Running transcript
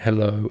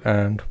Hello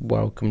and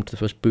welcome to the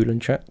first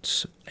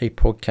BoolinChats, a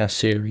podcast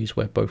series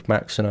where both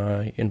Max and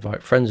I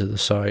invite friends of the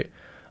site,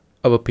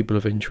 other people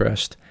of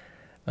interest,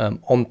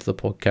 onto the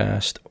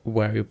podcast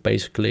where we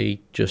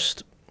basically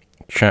just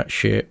chat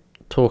shit,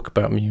 talk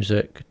about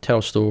music,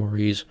 tell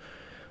stories,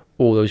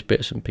 all those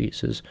bits and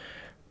pieces.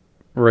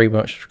 Very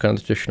much kind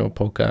of traditional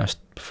podcast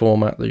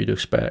format that you'd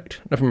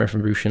expect, nothing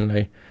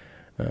revolutionary,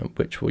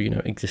 which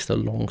will, exist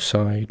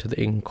alongside the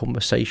In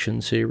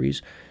Conversation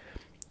series.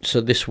 So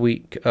this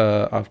week,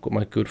 I've got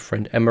my good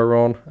friend Emma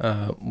on,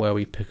 where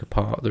we pick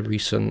apart the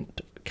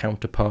recent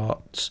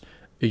Counterparts,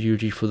 a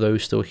eulogy for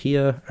those still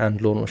here,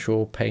 and Lorna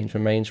Shore Pains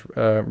Remains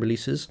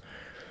releases.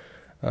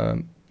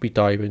 We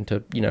dive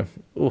into,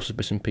 also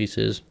bits and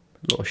pieces,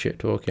 a lot of shit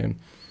talking,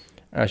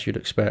 as you'd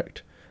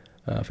expect.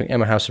 I think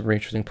Emma has some really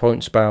interesting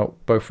points about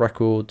both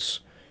records.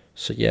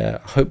 So yeah,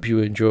 I hope you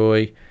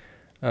enjoy.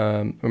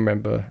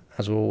 Remember,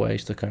 as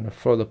always, to kind of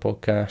follow the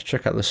podcast,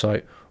 check out the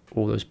site,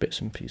 all those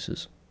bits and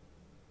pieces.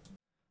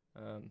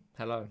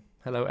 Hello,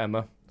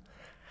 Emma.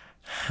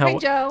 Hi,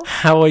 Joe.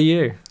 How are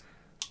you?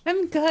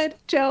 I'm good,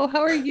 Joe.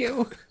 How are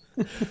you?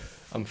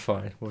 I'm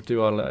fine. We'll do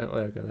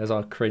there's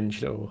our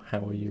cringe little "How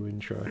are you"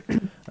 intro.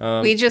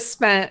 We just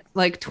spent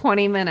like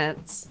 20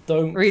 minutes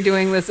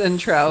redoing this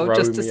intro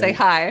just to say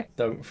hi.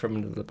 Don't throw me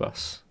under the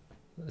bus.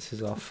 This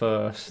is our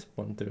first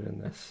one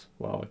doing this.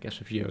 Well, I guess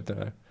with you, I don't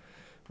know.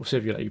 We'll see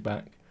if you let you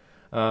back.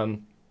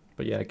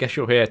 But yeah, I guess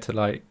you're here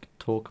to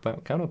talk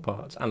about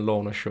Counterparts and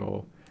Lorna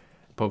Shore.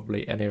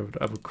 Probably any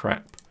other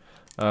crap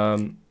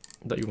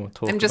that you want to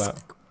talk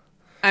about.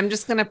 I'm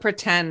just going to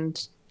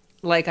pretend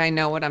like I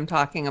know what I'm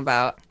talking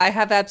about. I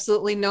have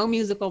absolutely no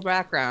musical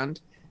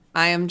background.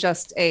 I am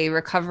just a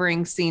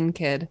recovering scene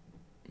kid.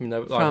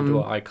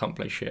 I can't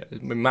play shit. I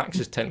mean, Max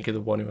is technically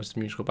the one who has the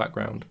musical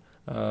background.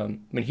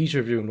 He's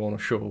reviewing Lorna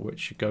Shore,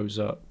 which goes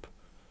up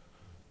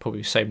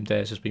probably the same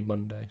day as it's been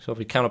Monday. So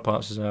if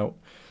Counterparts is out,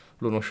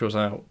 Lorna Shore's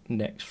out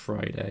next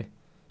Friday.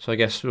 So I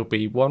guess there'll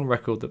be one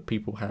record that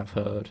people have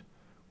heard,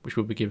 which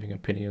we'll be giving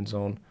opinions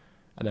on,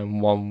 and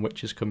then one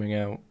which is coming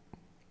out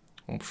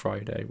on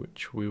Friday,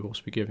 which we will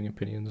also be giving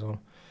opinions on.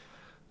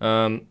 So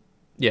I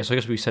guess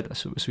as we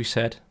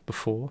said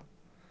before,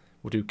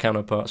 we'll do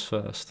Counterparts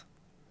first.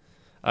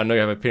 I know you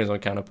have opinions on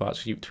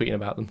Counterparts, you keep tweeting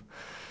about them.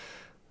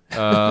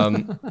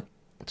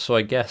 So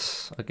I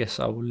guess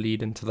I will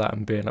lead into that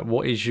and be like,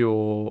 what is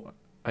your,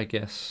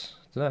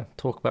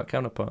 talk about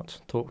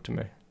Counterparts. Talk to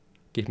me.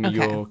 Give me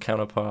your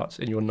Counterparts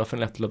in your Nothing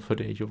Left to Love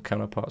hoodie, your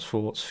Counterparts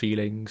thoughts,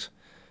 feelings,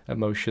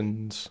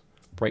 emotions,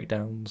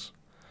 breakdowns.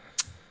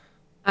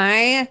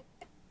 I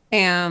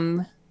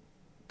am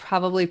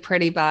probably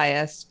pretty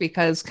biased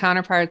because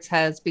Counterparts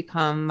has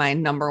become my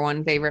number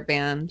one favorite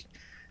band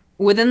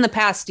within the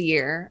past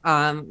year.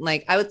 I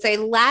would say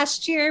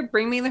last year,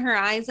 Bring Me the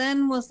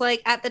Horizon was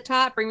at the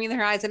top, Bring Me the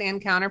Horizon and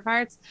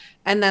Counterparts.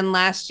 And then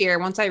last year,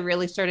 once I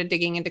really started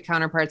digging into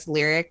Counterparts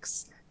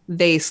lyrics,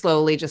 they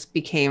slowly just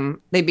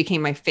became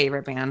my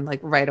favorite band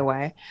right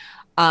away.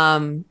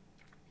 And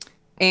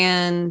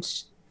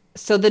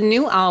so the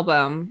new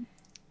album,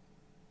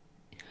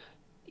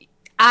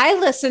 I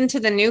listened to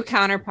the new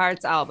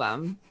Counterparts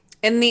album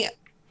in the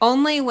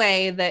only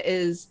way that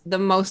is the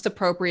most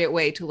appropriate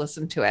way to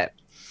listen to it.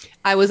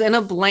 I was in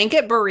a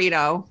blanket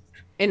burrito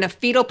in a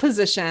fetal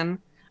position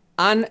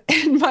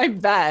in my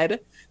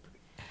bed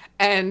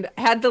and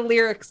had the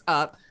lyrics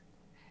up.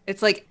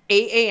 It's 8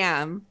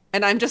 a.m.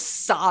 and I'm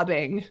just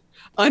sobbing,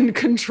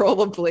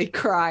 uncontrollably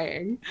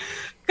crying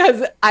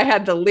because I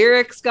had the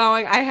lyrics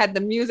going. I had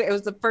the music. It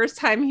was the first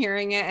time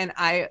hearing it and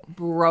I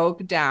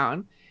broke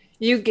down.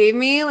 You gave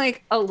me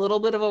a little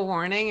bit of a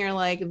warning. You're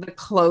the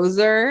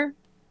closer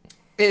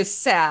is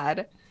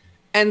sad.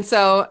 And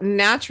so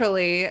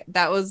naturally,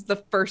 that was the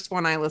first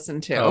one I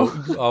listened to.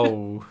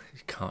 Oh,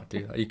 you can't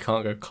do that. You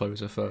can't go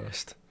closer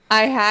first.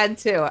 I had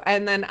to.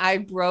 And then I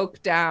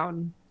broke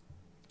down.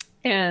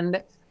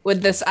 And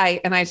with this, I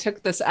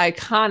took this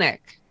iconic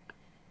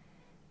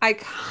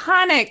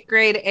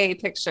grade A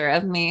picture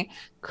of me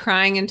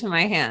crying into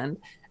my hand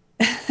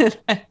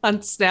on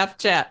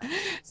Snapchat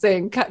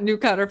saying new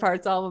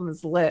Counterparts album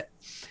is lit.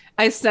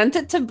 I sent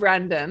it to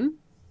Brendan.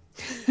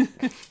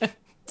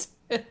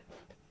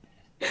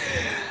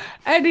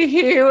 And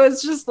he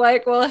was just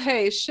well,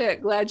 hey,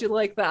 shit, glad you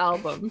like the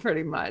album,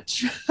 pretty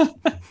much.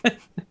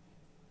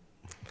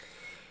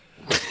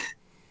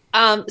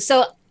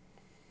 So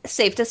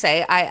safe to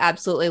say, I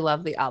absolutely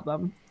love the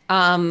album.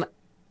 The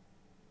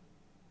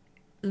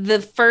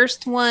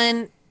first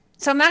one,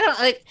 so I'm not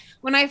gonna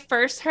when I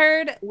first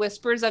heard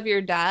Whispers of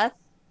Your Death,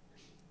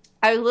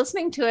 I was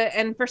listening to it,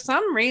 and for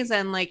some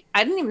reason, I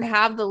didn't even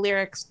have the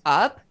lyrics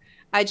up.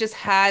 I just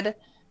had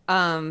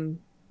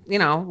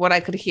what I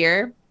could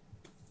hear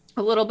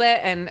a little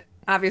bit. And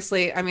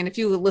obviously, I mean, if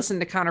you listen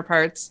to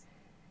Counterparts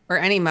or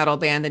any metal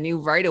band and you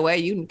right away,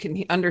 you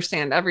can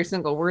understand every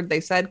single word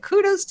they said,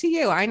 kudos to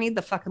you. I need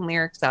the fucking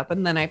lyrics up.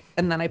 And then I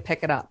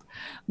pick it up.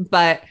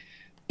 But,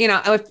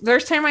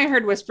 first time I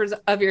heard Whispers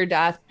of Your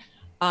Death,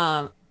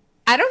 I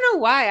don't know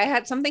why I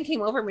had something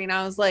came over me and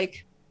I was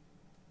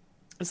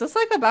is this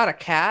like about a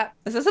cat?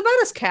 Is this about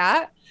his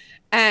cat?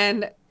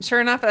 And sure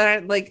enough,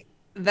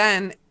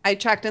 then I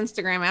checked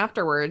Instagram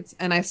afterwards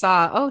and I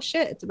saw, oh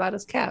shit, it's about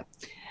his cat.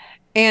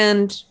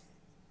 And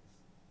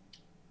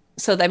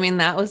so I mean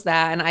that was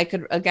that. And I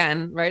could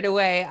again right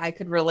away I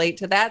could relate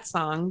to that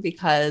song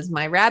because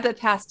my rabbit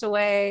passed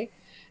away.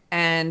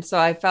 And so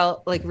I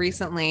felt like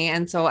recently,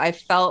 and so I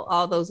felt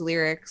all those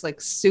lyrics like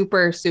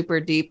super,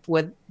 super deep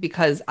with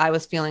because I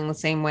was feeling the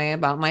same way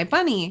about my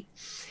bunny.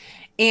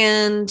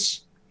 And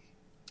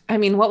I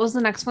mean, what was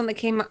the next one that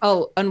came?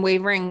 Oh,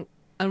 Unwavering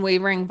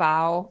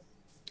Vow.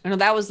 I know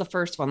that was the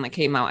first one that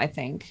came out, I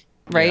think.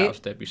 Yeah, that was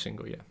Right? debut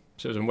single. Yeah,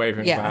 so it was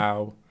Unwavering Yeah.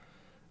 Vow,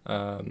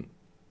 um,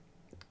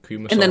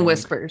 Kuma And then Song,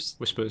 Whispers.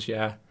 Whispers.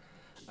 Yeah,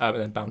 and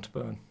then Bound to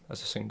Burn as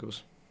the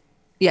singles.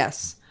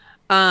 Yes.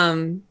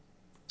 Um,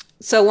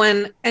 so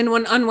when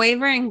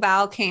Unwavering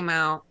Vow came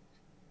out,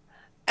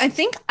 I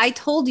think I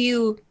told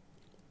you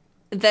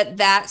that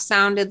that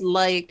sounded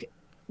like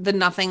the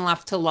Nothing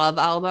Left to Love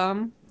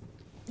album,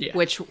 Yeah,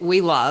 which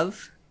we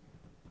love,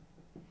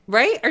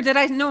 right? Or did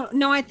I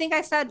no, I think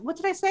I said what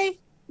did I say?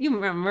 You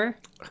remember?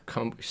 I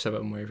can't be so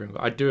Unwavering.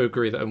 I do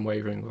agree that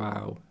Unwavering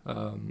Vow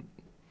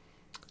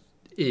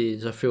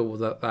is. I feel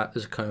that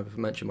is kind of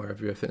mentioned in my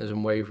review. I think there's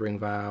Unwavering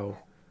Vow.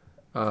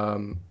 I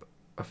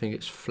think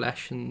it's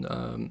Flesh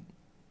and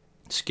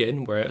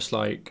Skin, where it's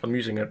like I'm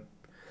using it,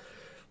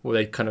 where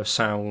they kind of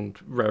sound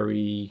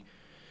very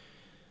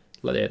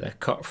like they're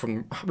cut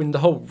from. I mean, the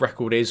whole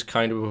record is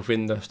kind of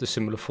within the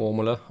similar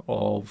formula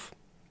of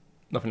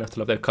Nothing Left to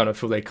Love. They kind of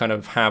feel they kind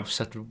of have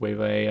settled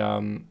with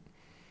a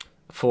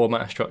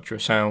format, a structure, a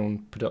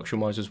sound, production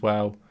wise as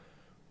well.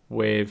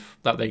 With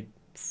that, they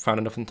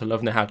found Nothing to Love,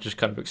 and they have just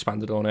kind of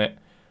expanded on it.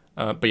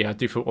 But yeah, I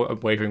do feel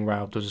Wavering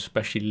Round does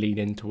especially lean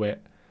into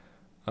it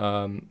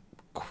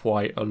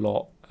quite a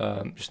lot,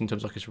 just in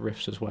terms of like its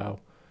riffs as well.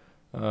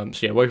 So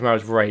yeah, Wavering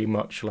Round is very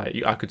much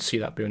like I could see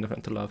that being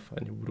Nothing to Love,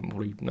 and you wouldn't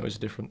really notice a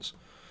difference.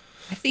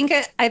 I think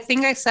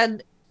I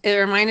said it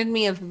reminded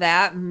me of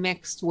that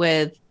mixed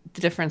with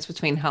the difference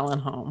between Hell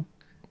and Home.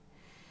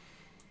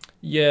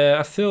 Yeah,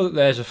 I feel that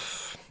there's a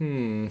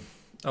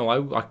Oh,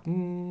 I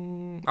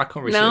can't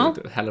really say No?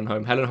 that Hell and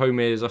Home. Hell and Home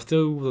is I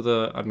feel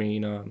the I was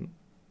going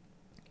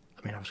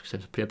to say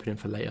it's a opinion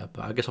for later,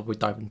 but I guess I'll probably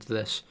dive into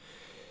this.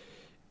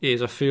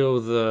 Is I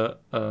feel that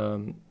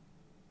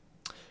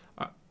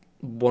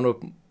one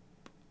of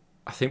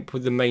I think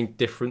probably the main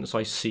difference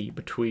I see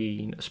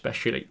between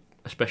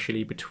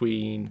especially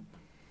between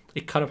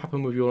it kind of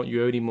happened with You're Not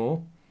You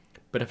Anymore,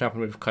 but it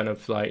happened with kind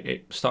of like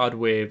it started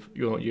with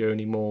You're Not You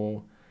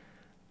Anymore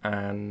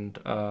and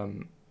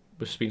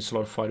was being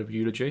solidified with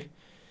Eulogy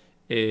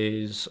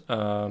is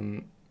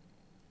I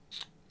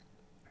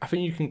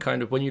think you can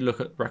kind of when you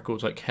look at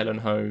records like Hell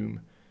and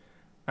Home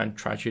and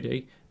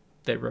Tragedy,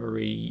 they're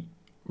very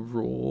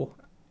raw.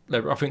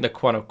 I think they're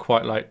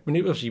quite like when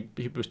it was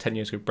 10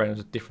 years ago.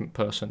 Brennan's a different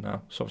person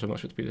now, so obviously I'm not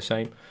supposed to be the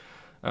same.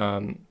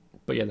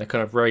 But yeah, they're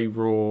kind of very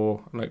raw,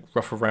 like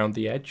rough around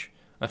the edge.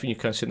 I think you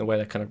kind of see in the way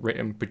they're kind of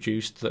written,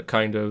 produced. That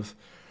kind of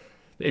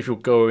if you're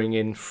going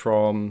in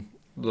from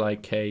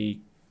like a,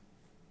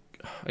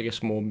 I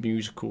guess more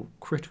musical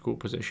critical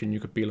position, you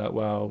could be like,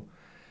 well,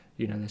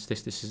 you know,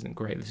 this isn't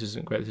great, this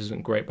isn't great, this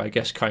isn't great. But I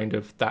guess kind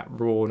of that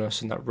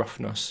rawness and that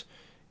roughness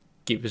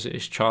gives it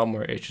its charm,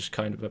 where it's just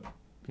kind of a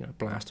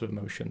blast of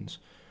emotions.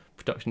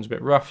 Production's a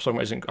bit rough.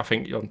 Song isn't. I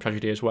think on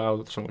Tragedy as well.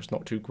 The song was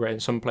not too great in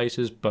some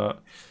places,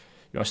 but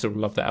I still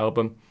love the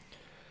album.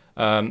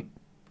 And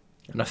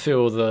I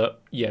feel that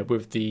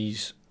with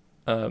these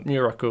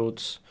new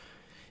records,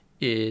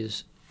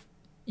 it's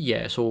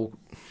all.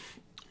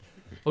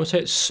 I would say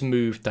it's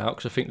smoothed out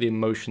because I think the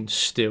emotion's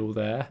still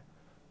there,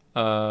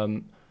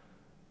 and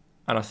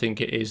I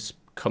think it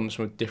comes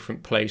from a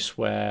different place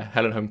where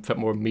Helen Home felt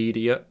more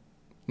immediate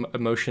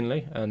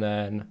emotionally, and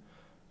then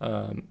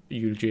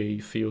Eulogy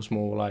feels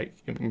more like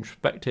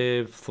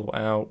introspective, thought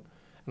out,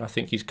 and I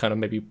think he's kind of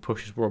maybe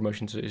pushes more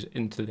emotions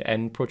into the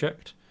end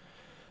project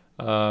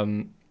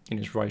in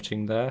his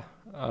writing there.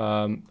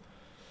 But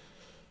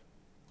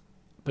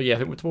yeah, I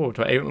think we're talking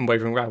about Eight and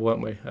Wavering Round,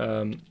 weren't we?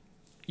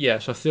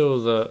 So I feel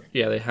that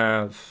they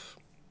have.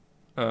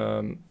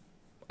 I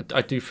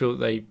do feel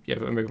that they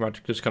Wavering Round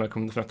just kind of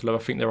come to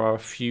love. I think there are a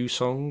few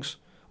songs.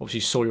 Obviously,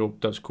 Soil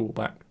does call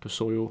back to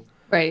Soil.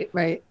 Right.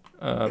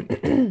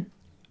 I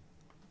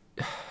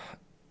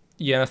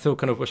feel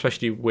kind of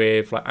especially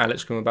with like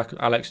Alex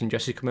and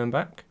Jesse coming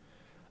back,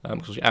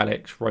 because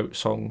Alex wrote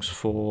songs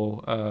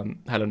for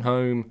Helen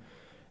Home.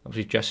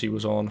 Obviously Jesse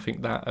was on I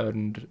think that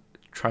and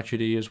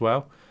Tragedy as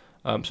well.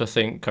 So I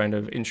think kind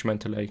of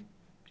instrumentally,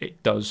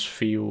 it does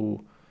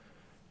feel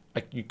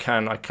like you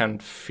can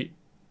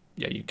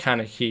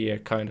hear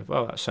kind of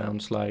that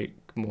sounds like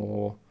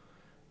more.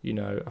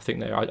 I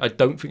think I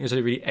don't think there's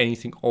really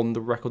anything on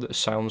the record that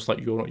sounds like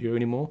You're Not You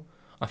Anymore.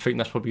 I think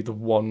that's probably the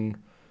one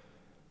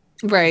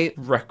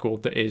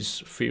record that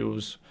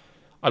feels.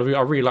 I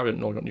really like You're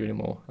Not You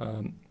Anymore.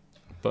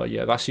 But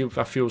yeah, that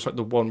feels like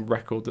the one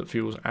record that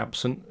feels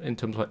absent in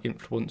terms of like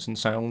influence and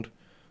sound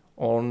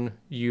on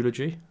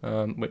Eulogy,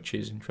 which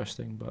is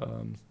interesting. But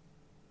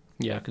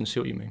Yeah, I can see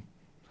what you mean.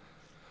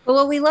 But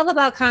what we love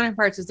about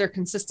Counterparts is their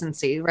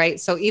consistency, right?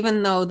 So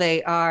even though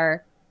they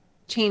are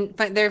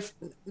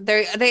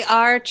they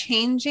are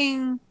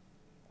changing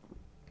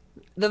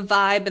the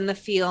vibe and the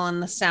feel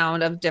and the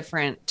sound of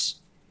different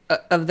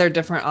of their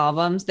different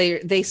albums.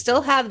 They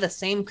still have the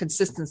same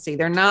consistency.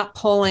 They're not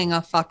pulling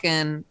a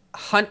fucking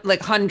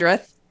like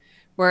hundredth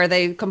where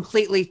they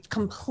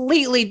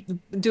completely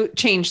do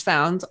change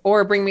sounds,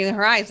 or Bring Me the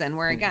Horizon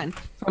where again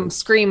from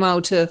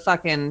screamo to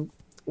fucking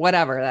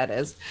whatever that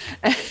is.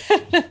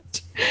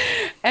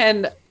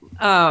 And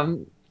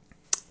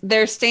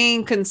they're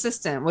staying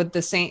consistent with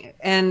the same.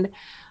 And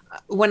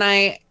when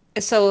I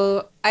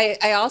also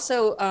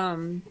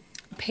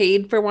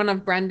paid for one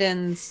of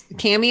Brendan's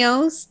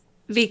cameos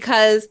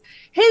because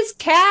his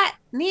cat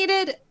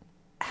needed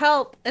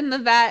help in the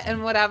vet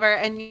and whatever,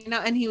 and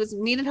and he was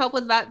needed help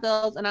with vet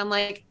bills, and I'm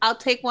like, I'll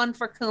take one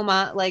for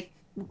Kuma, like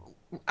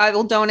I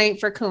will donate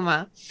for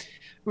Kuma,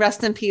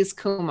 rest in peace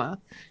Kuma.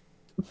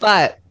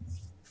 But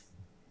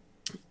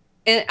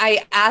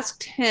I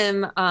asked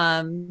him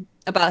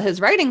about his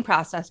writing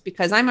process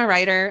because I'm a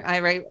writer.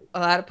 I write a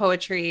lot of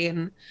poetry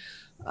and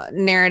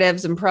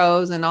narratives and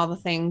prose and all the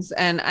things.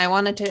 And I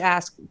wanted to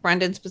ask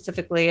Brendan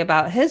specifically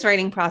about his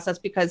writing process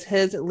because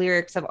his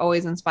lyrics have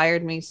always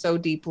inspired me so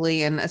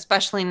deeply. And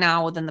especially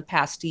now within the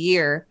past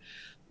year,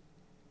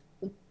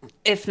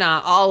 if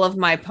not all of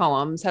my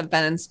poems have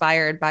been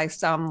inspired by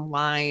some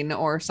line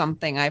or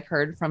something I've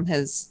heard from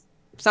his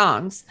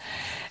songs.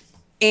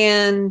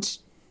 And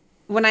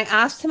when I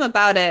asked him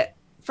about it,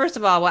 first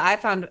of all, what I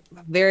found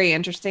very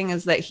interesting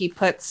is that he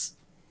puts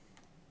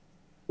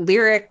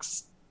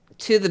lyrics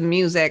to the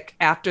music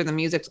after the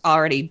music's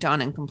already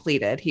done and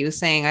completed. He was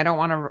saying, I don't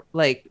want to,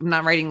 like, I'm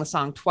not writing the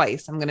song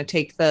twice. I'm going to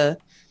take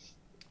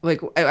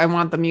I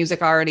want the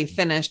music already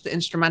finished, the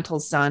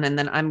instrumental's done, and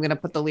then I'm going to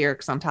put the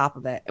lyrics on top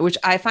of it, which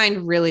I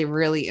find really,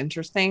 really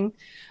interesting.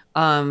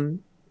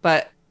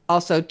 But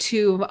also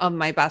two of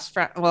my best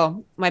friend,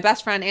 well, my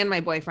best friend and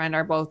my boyfriend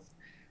are both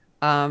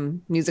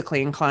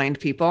musically inclined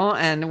people.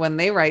 And when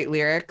they write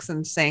lyrics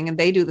and sing, and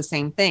they do the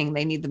same thing,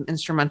 they need the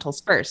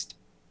instrumentals first.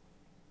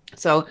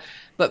 So,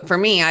 but for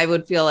me, I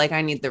would feel like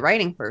I need the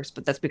writing first,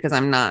 but that's because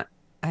I'm not,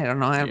 I don't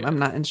know, I'm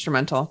not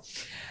instrumental.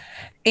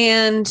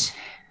 And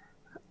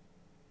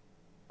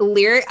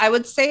I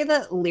would say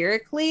that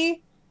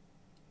lyrically,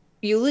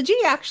 Eulogy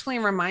actually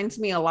reminds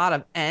me a lot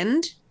of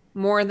End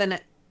more than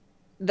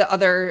the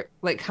other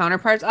like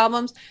Counterparts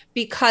albums,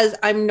 because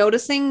I'm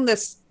noticing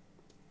this,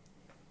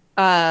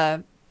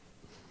 what's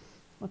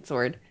the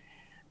word?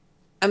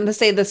 I'm going to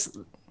say this.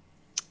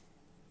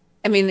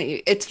 I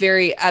mean, it's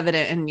very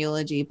evident in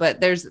Eulogy, but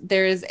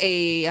there's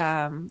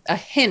a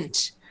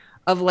hint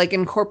of like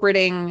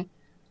incorporating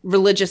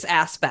religious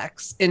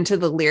aspects into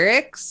the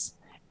lyrics,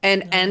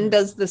 and N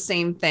does the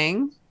same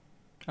thing.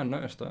 I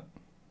noticed that.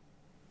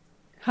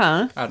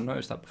 Huh? I hadn't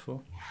noticed that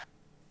before.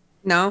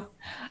 No,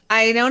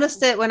 I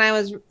noticed it when I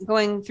was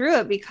going through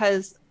it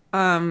because,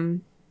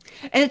 and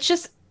it's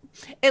just,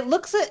 it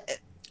looks at,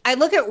 I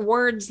look at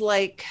words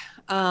like,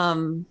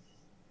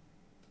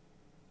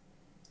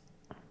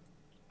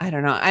 I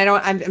don't know.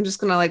 I'm just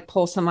going to like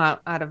pull some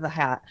out of the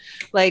hat.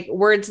 Like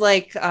words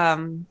like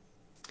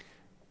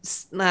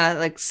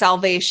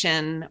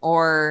salvation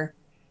or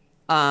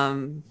I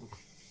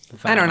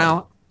don't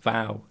know.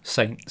 Vow,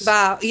 saints.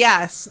 Vow,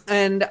 yes.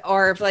 And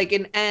or like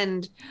an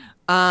end,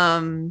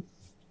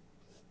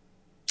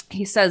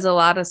 he says a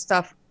lot of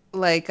stuff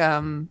like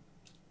again,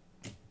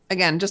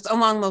 just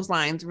along those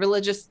lines,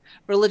 religious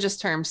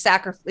terms,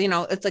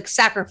 it's like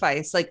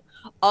sacrifice, like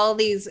all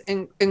these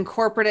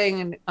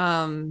incorporating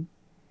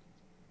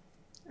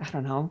I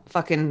don't know,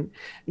 fucking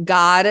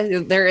God.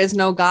 There is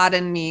no God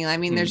in me. I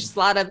mean, there's just a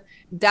lot of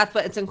death,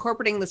 but it's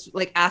incorporating this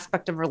like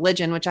aspect of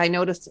religion, which I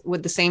noticed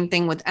with the same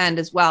thing with End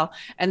as well.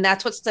 And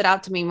that's what stood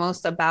out to me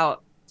most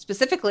about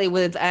specifically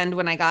with End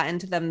when I got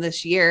into them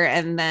this year.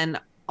 And then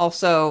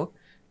also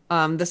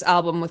this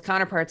album with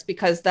Counterparts,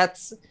 because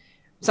that's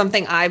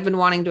something I've been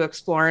wanting to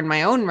explore in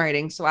my own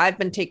writing. So I've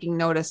been taking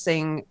notice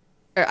to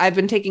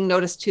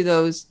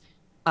those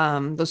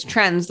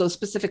trends, those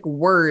specific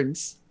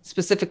words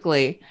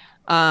specifically.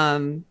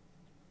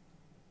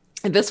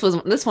 This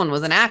one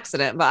was an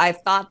accident, but I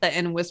thought that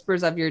in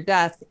Whispers of Your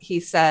Death,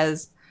 he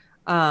says,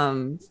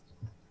 I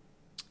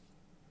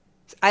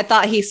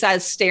thought he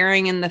says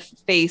staring in the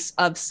face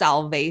of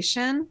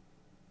salvation,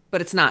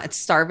 but it's not, it's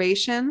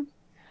starvation.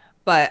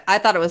 But I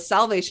thought it was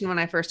salvation when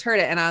I first heard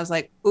it. And I was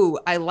like, ooh,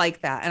 I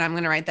like that. And I'm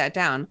going to write that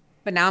down.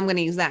 But now I'm going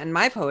to use that in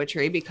my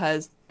poetry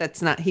because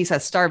that's not, he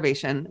says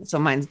starvation. So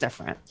mine's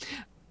different.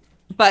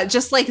 But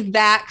just like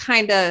that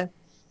kind of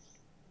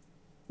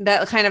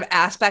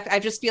aspect, I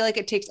just feel like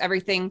it takes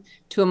everything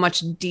to a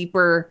much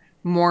deeper,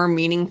 more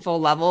meaningful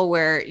level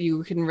where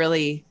you can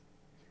really,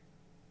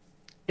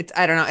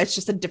 I don't know, it's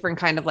just a different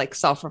kind of like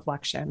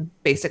self-reflection,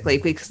 basically,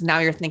 because now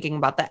you're thinking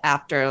about the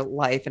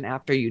afterlife and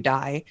after you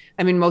die.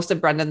 I mean, most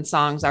of Brendan's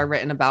songs are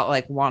written about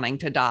like wanting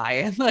to die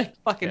and like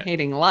fucking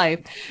hating life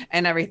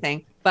and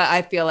everything. But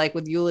I feel like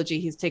with Eulogy,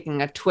 he's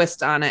taking a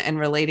twist on it and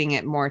relating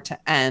it more to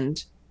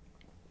End.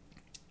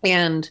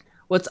 And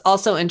what's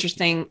also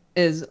interesting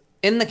is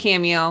in the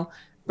cameo,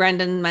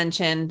 Brendan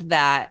mentioned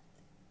that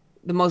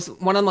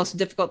one of the most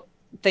difficult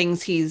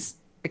things he's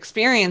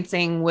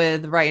experiencing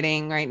with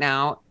writing right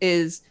now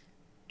is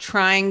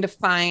trying to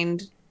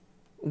find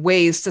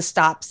ways to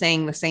stop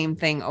saying the same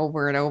thing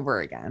over and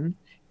over again.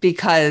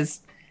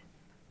 Because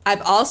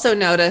I've also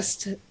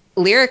noticed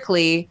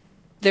lyrically,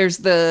 there's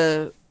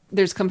the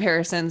there's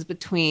comparisons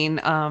between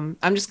I'm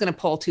just going to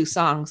pull two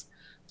songs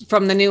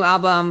from the new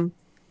album.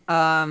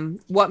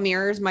 What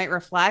Mirrors Might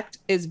Reflect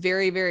is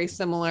very, very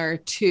similar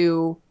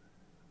to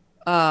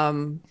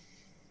um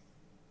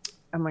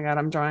oh my god,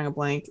 I'm drawing a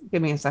blank.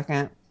 Give me a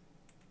second.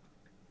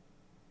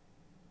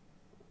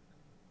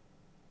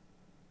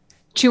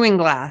 Chewing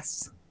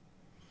Glass,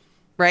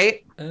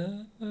 right?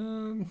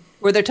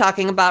 Where they're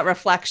talking about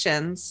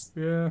reflections,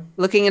 Yeah.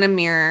 looking in a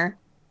mirror,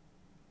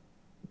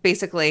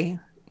 basically.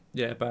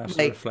 Yeah, bastard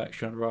Like,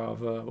 reflection.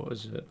 Rather, what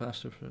was it?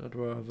 Bastard. I'd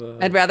rather.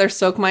 I'd rather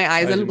soak my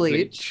eyes Eyes in in bleach.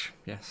 bleach.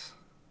 Yes.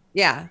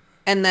 Yeah.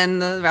 And then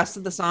the rest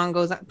of the song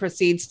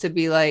proceeds to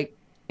be like,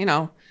 you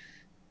know,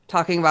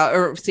 talking about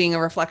or seeing a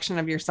reflection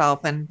of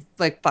yourself and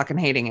like fucking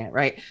hating it,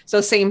 right?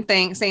 So same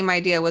thing, same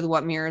idea with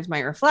what mirrors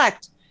might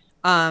reflect.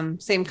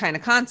 Same kind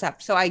of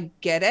concept. So I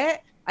get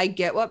it. I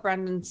get what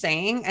Brendan's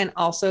saying. And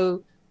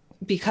also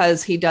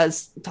because he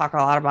does talk a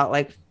lot about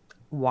like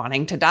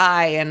wanting to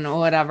die and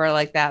whatever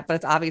like that. But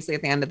it's obviously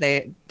at the end of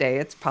the day,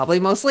 it's probably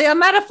mostly a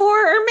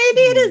metaphor, or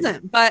maybe it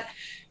isn't. But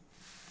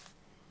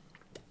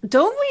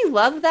don't we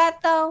love that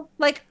though?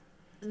 Like,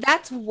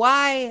 that's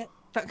why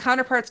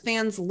Counterparts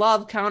fans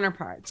love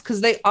Counterparts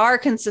because they are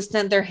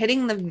consistent. They're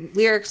hitting the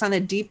lyrics on a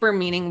deeper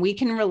meaning. We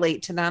can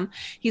relate to them.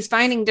 He's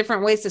finding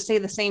different ways to say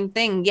the same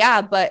thing.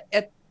 Yeah, but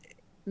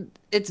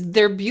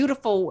they're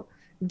beautiful,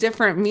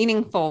 different,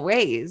 meaningful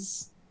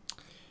ways.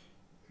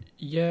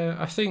 Yeah,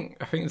 I think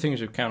the thing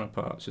is with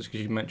Counterparts is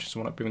because you mentioned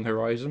someone like Bring the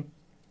Horizon.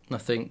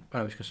 And I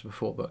know we discussed it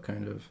before, but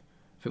kind of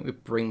I think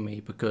with Bring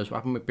Me, because what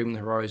happened with Bring the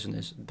Horizon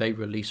is they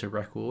release a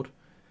record,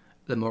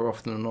 then more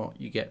often than not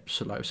you get,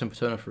 so like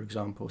Sempiternal for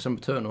example.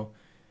 Sempiternal,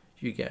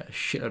 you get a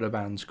shitload of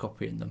bands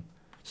copying them.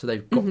 So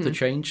they've got to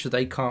change, so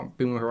they can't,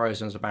 Bring the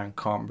Horizon as a band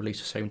can't release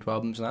the same two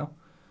albums now.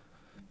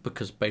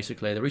 Because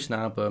basically they release an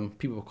album,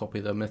 people will copy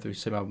them, and if they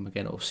release the same album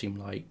again it'll seem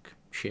like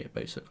shit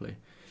basically.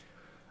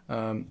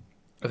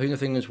 I think the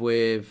thing is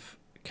with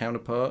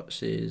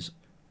Counterparts is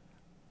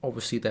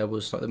obviously there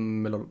was like the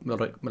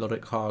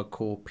melodic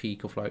hardcore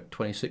peak of like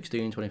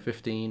 2016,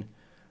 2015.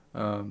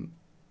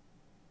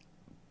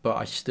 But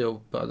I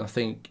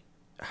think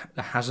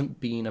there hasn't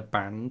been a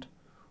band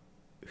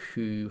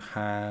who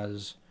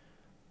has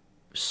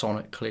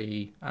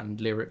sonically and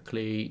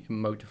lyrically,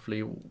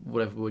 emotively,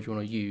 whatever word you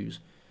want to use,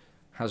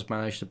 has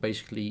managed to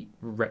basically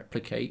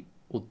replicate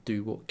or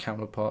do what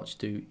Counterparts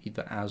do,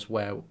 either as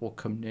well or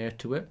come near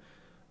to it.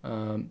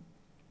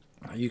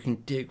 You can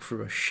dig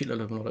through a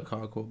shitload of melodic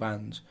hardcore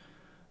bands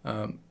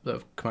that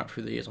have come out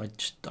through the years.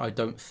 I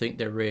don't think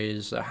there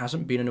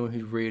hasn't been anyone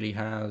who really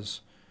has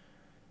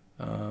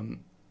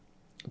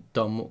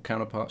done what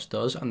Counterparts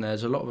does, and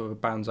there's a lot of other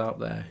bands out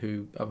there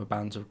other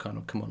bands have kind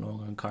of come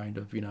along and kind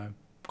of,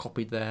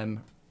 copied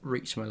them,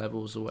 reached my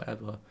levels or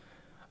whatever.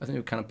 I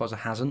think Counterparts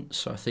hasn't,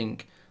 so I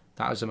think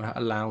that has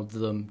allowed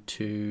them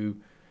to,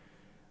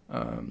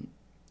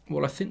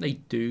 I think they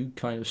do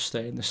kind of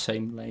stay in the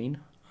same lane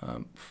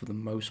for the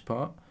most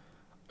part.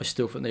 I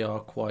still think they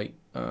are quite,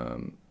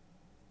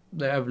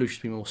 their evolution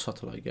has been more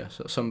subtle, I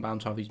guess. Some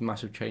bands have these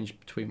massive changes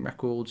between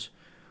records.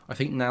 I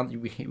think now that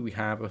we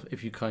have,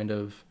 if you kind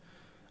of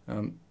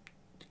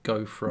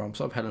go from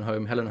sort of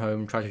Helen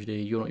Home,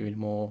 Tragedy, You're Not You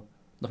Anymore,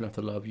 Nothing Left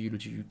to Love,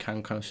 Eulogy, you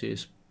can kind of see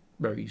this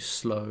very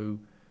slow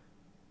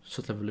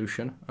sort of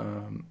evolution.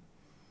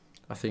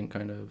 I think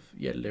kind of,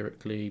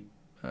 lyrically,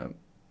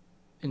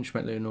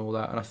 instrumentally and all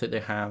that, and I think they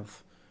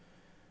have,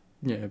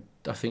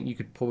 I think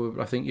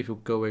if you're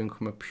going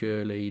from a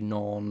purely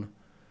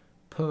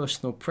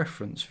non-personal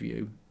preference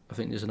view, I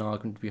think there's an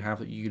argument to be had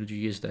that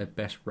Eulogy is their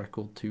best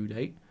record to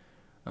date.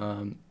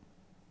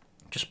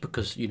 Just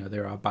because,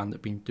 they're a band that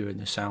have been doing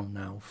this sound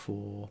now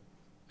for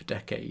a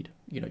decade,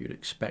 you'd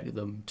expect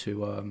them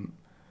to,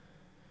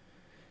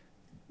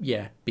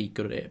 be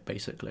good at it,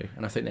 basically.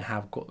 And I think they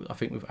have got, I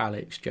think with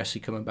Alex,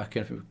 Jesse coming back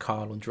in, I think with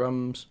Carl on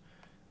drums,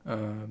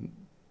 and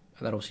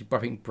then obviously, I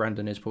think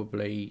Brandon is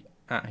probably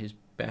at his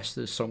best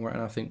as a songwriter.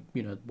 And I think,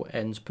 what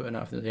End's putting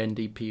out, I think the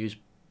NDP is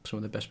some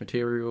of the best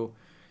material.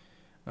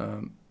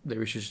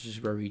 There is just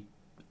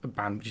a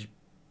band which is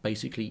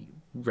basically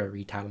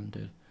very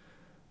talented.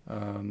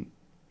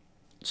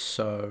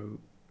 So,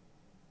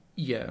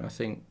 I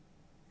think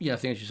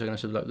as you're saying, I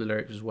said like the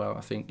lyrics as well.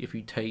 I think if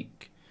you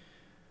take,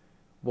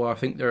 I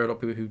think there are a lot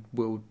of people who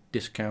will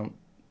discount.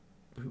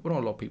 Well,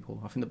 not a lot of people.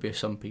 I think there'll be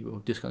some people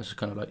who discount this as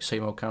kind of like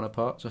same old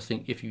Counterparts. I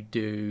think if you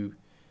do,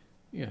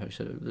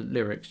 so the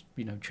lyrics,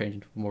 change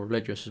into more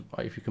religious.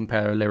 If you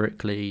compare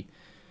lyrically,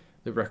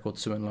 the record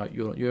to something like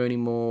You're Not You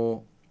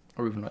Anymore,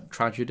 or even like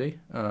Tragedy.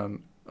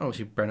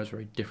 Obviously, Brenner's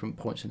very different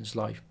points in his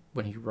life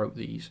when he wrote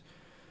these.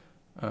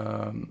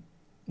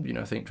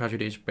 I think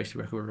Tragedy is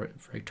basically very,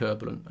 very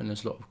turbulent, and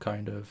there's a lot of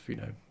kind of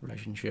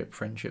relationship,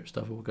 friendship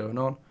stuff all going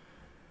on.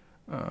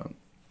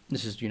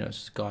 This is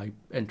this guy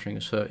entering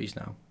his 30s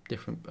now,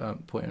 different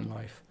point in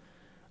life.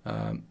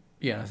 I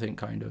think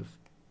kind of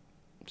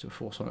to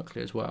force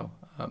sonically as well.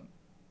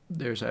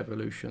 There's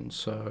evolution,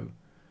 so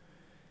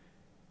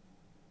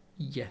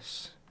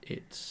yes,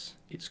 it's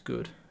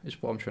good.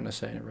 Is what I'm trying to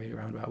say in a really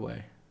roundabout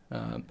way.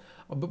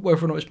 But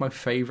whether or not it's my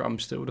favourite, I'm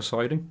still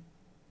deciding.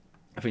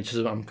 I think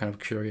I'm kind of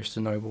curious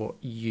to know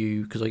what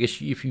because I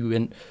guess if you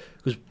went,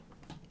 because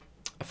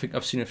I think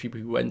I've seen a few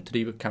people who entered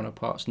either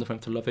Counterparts in the Fame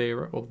to Love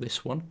era or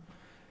this one,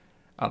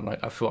 and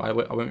I thought I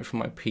went from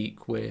my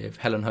peak with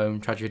Hell and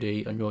Home,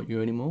 Tragedy, and You're Not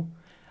You Anymore,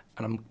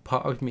 and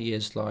part of me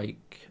is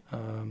like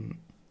I'm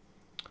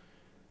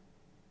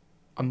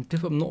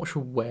not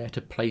sure where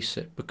to place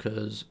it,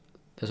 because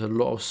there's a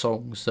lot of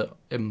songs that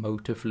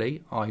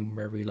emotively I'm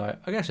very I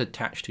guess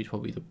attached to is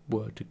probably the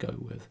word to go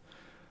with.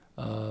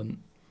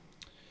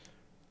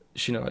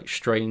 Like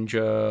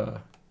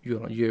Stranger, You're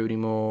Not You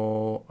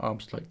Anymore,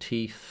 Arms Like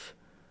Teeth,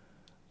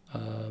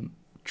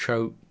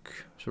 Choke,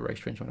 it's a very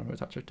strange one I'm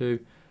attached to.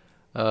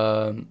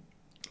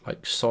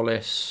 Like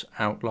Solace,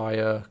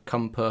 Outlier,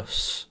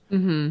 Compass,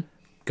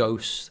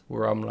 Ghost,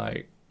 where I'm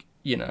like,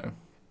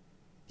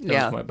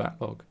 that's my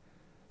backlog.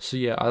 So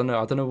yeah, I don't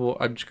know what,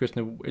 I'm just curious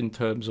to know in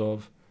terms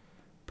of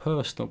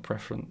personal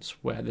preference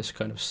where this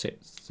kind of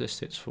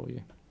sits for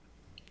you.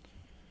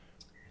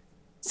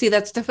 See,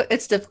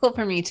 it's difficult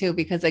for me too,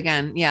 because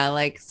again,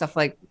 like stuff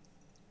like,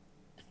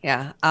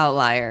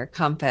 Outlier,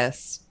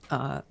 Compass,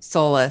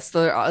 Solace,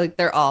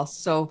 they're all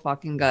so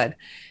fucking good,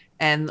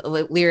 and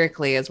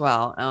lyrically as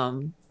well.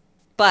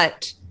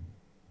 But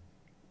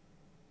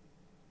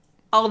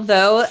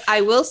although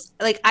I will,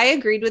 I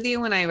agreed with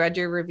you when I read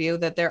your review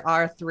that there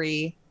are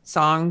 3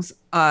 songs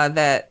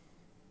that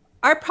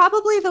are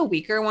probably the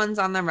weaker ones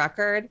on the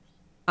record.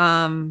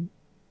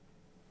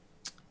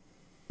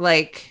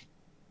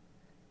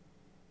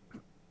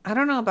 I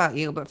don't know about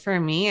you, but for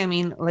me, I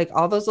mean,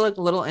 all those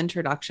little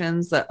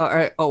introductions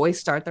that always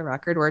start the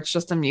record where it's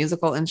just a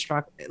musical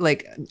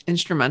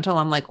instrumental.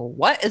 I'm like,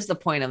 what is the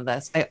point of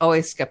this? I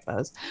always skip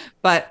those.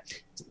 But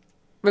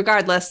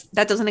regardless,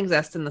 that doesn't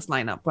exist in this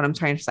lineup. What I'm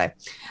trying to say,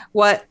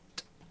 I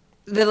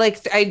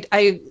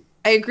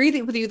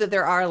agree with you that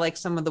there are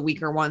some of the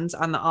weaker ones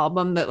on the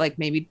album that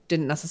maybe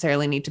didn't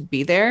necessarily need to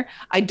be there.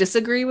 I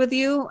disagree with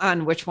you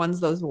on which ones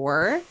those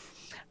were,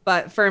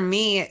 but for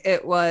me,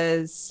 it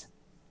was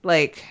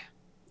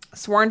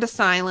Sworn to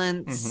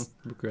Silence,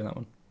 Agree on that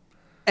one,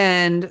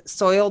 and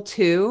Soil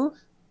 2,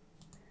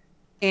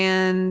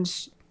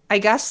 and I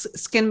guess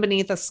Skin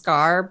Beneath a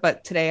Scar,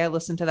 but today I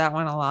listened to that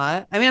one a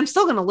lot. I mean, I'm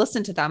still going to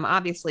listen to them,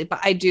 obviously, but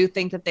I do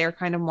think that they're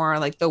kind of more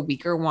the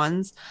weaker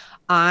ones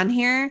on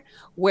here,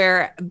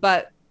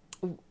 but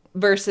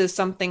versus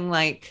something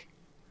I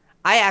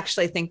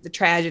actually think the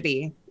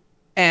Tragedy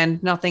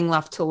and Nothing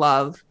Left to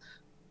Love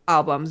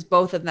albums,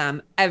 both of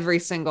them, every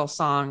single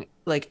song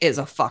is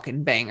a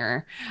fucking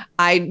banger.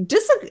 I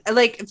disagree.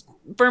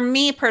 For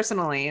me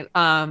personally,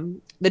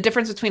 the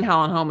difference between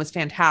Hell and Home is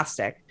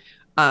fantastic,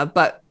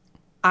 but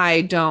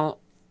I don't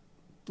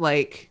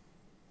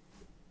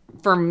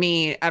for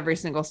me, every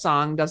single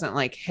song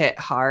doesn't hit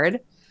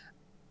hard.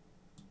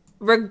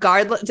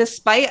 Regardless,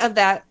 despite of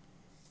that,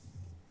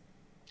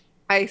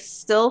 I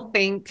still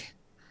think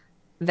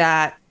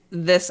that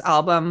this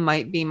album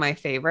might be my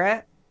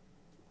favorite,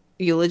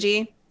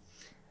 Eulogy,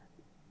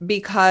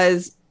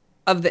 because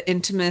of the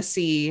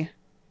intimacy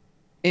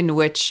in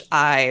which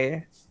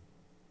I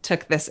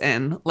took this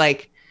in.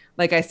 Like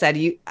I said,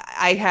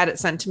 I had it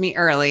sent to me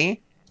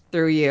early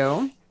through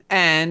you,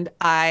 and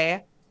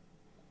I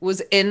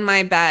was in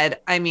my bed.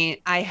 I mean,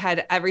 I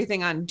had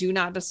everything on Do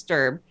Not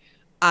Disturb.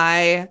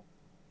 I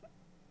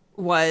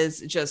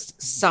was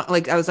just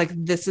I was like,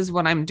 this is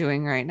what I'm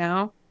doing right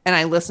now. And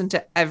I listened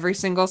to every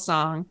single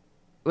song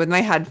with my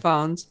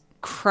headphones,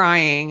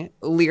 crying,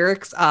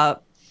 lyrics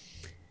up.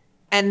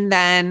 And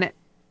then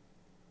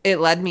it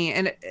led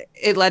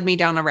me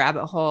down a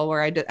rabbit hole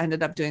where I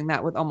ended up doing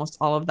that with almost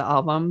all of the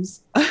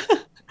albums.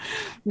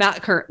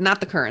 Not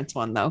the Currents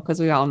one though, because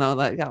we all know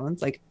that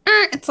one's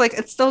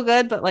it's still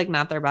good, but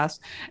not their best.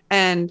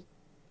 And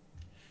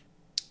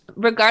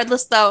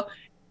regardless though,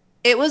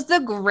 it was the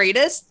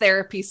greatest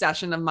therapy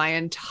session of my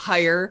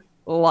entire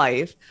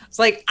life. It's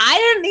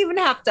I didn't even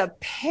have to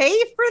pay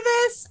for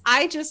this.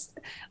 I just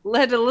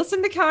had to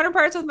listen to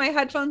Counterparts with my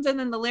headphones in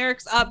and the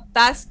lyrics up.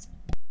 Best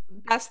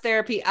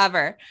therapy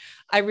ever.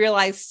 I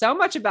realized so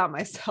much about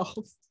myself,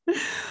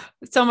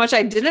 so much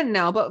I didn't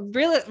know, but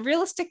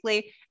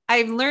realistically,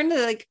 I've learned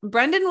that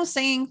Brendan was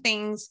saying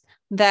things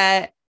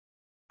that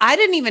I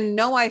didn't even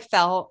know I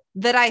felt.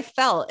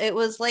 It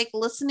was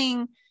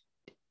listening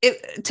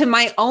to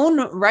my own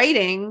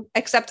writing,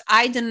 except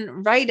I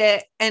didn't write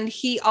it. And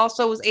he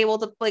also was able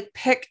to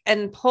pick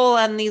and pull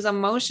on these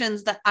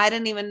emotions that I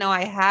didn't even know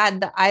I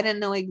had, that I didn't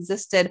know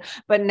existed,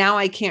 but now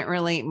I can't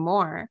relate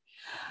more.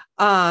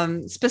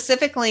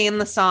 Specifically in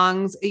the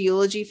songs, A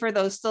Eulogy for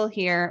Those Still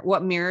Here,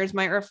 What Mirrors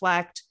Might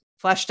Reflect,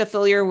 Flesh to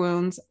Fill Your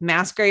Wounds,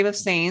 Mass Grave of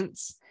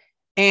Saints,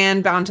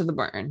 and Bound to the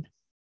Burn.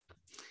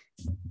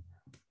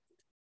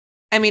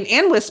 I mean,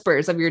 and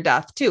Whispers of Your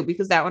Death too,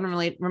 because that one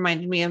really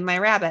reminded me of My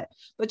Rabbit.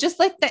 But just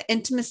like the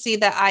intimacy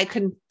that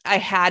I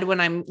had when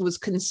I was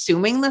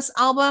consuming this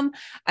album,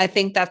 I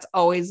think that's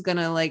always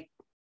gonna like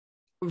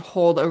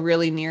hold a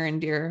really near and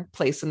dear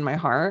place in my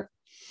heart.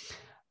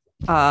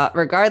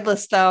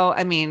 Regardless, though,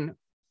 I mean,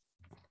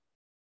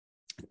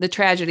 the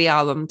Tragedy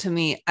album, to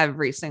me,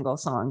 every single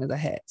song is a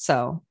hit.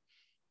 So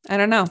I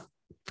don't know.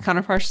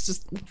 Counterparts is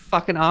just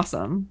fucking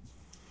awesome.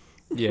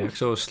 Yeah,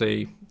 because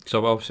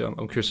obviously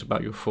I'm curious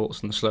about your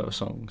thoughts on the slower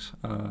songs.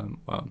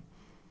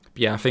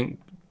 Yeah, I think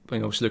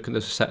obviously looking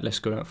at the set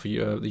list going out for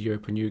the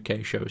Europe and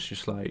UK shows,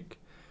 just like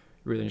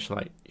really just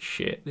like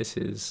shit. This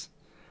is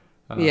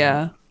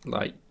Yeah.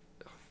 like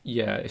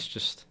yeah, it's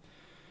just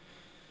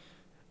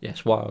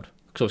it's wild.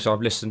 Because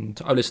obviously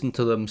I've listened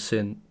to them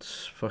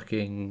since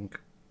fucking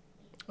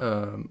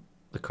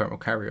the Current Will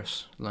Carry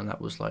Us, and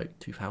that was like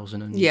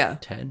 2010. Yeah.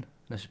 And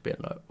it's been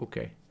like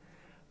okay.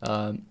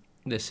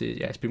 This is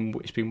it's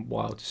been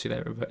wild to see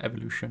their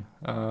evolution.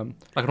 Like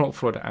I've not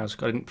followed it I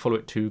didn't follow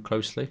it too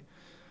closely.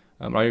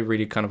 I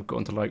really kind of got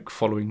into like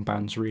following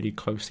bands really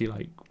closely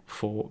like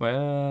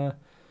for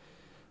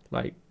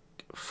like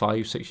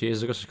 5-6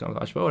 years ago. So kind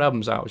of like, the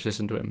album's out, just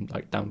listen to it and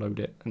like download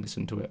it and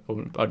listen to it.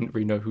 I didn't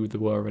really know who they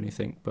were or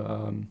anything,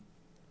 but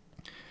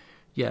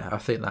yeah, I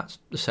think that's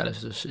the set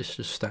is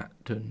just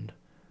stacked and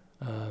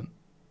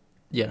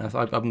yeah,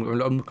 I'm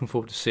looking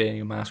forward to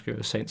seeing a Masquerade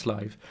of Saints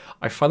live.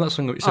 I find that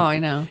song. I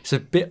know. It's a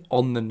bit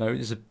on the nose.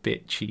 It's a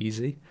bit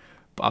cheesy,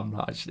 but I'm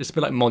like, it's a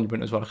bit like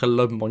Monument as well. Like I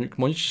love Monument.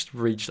 Monument just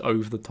reached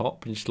over the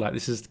top, and just like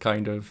this is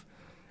kind of,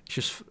 it's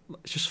just.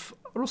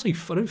 I don't say I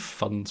don't know if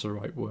fun's the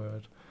right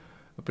word,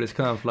 but it's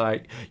kind of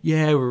like,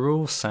 yeah, we're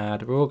all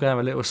sad. We're all gonna have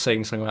a little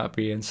sing song about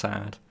being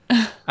sad,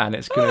 and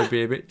it's gonna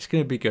be it's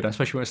gonna be good,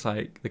 especially when it's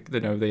like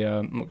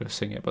I'm not gonna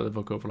sing it, but the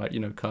vocal of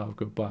like Carve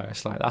Goodbye.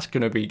 It's like that's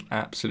gonna be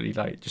absolutely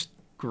like just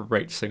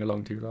great to sing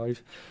along to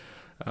live.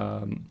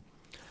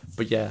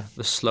 But yeah,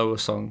 the slower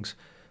songs.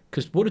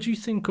 Because what did you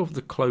think of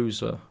the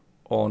closer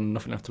on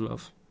Nothing Left to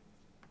Love?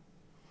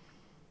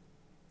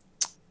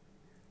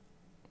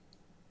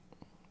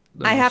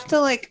 I have to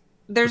like.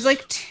 There's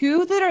like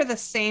two that are the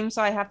same,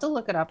 so I have to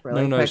look it up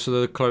really quick.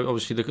 So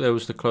obviously there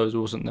was the closer,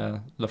 wasn't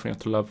there? Nothing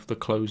Left to Love, the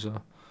closer,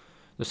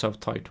 the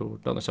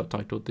self-titled, not the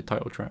self-titled, the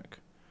title track.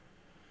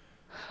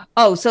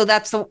 Oh, so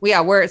that's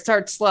where it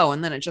starts slow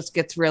and then it just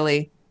gets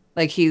really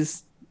like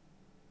he's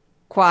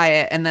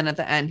quiet, and then at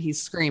the end he's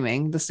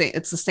screaming.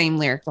 It's the same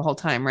lyric the whole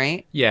time,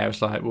 right? Yeah, it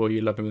was like, well, you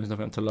love him, there's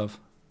nothing to love.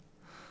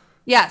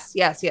 Yes.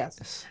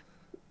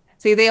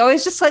 See, they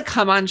always just like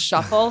come on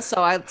shuffle,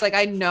 so it's like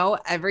I know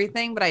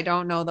everything, but I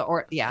don't know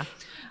yeah.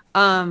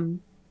 I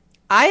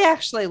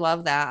actually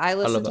love that. I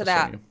listen to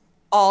that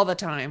all the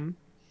time,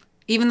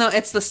 even though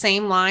it's the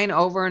same line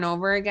over and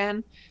over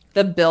again.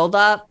 The build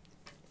up,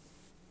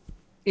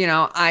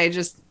 I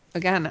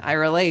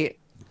relate.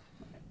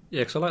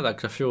 Yeah, because I like that.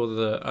 Because I feel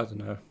that I don't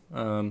know.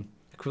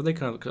 Because they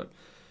kind of because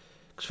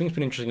I think it's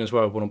been interesting as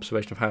well. One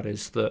observation I've had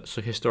is that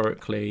so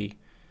historically,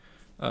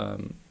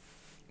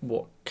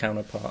 what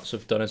Counterparts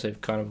have done is they've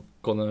kind of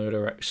gone in another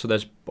direction. So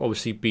there's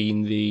obviously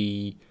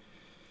been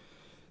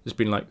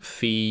like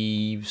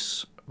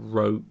Thieves,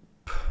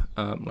 Rope,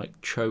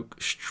 like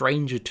Choke,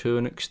 Stranger to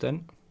an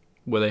extent,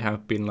 where they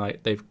have been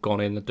like they've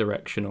gone in the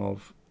direction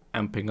of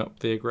amping up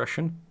the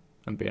aggression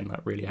and being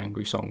like really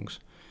angry songs.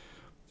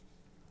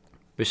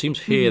 But it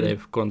seems here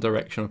they've gone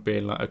direction of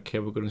being like, okay,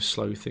 we're going to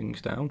slow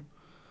things down.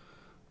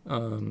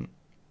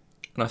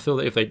 And I feel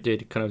that if they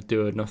did kind of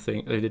do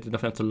Nothing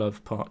to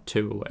Love Part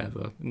 2 or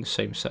whatever in the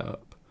same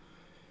setup,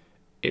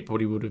 it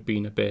probably would have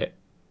been a bit,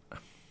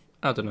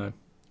 I don't know,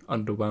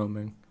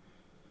 underwhelming.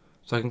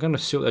 So I can kind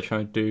of see what they're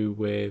trying to do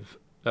with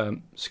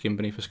Skin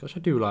Beneath the Sky, which I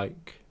do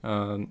like.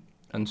 And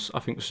I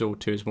think Saw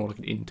 2 is more like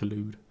an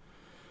interlude,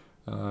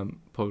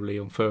 probably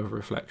on further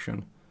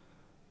reflection.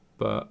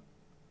 But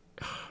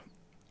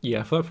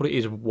yeah, I feel like probably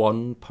is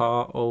one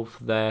part of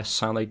their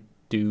sound they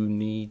do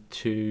need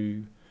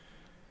to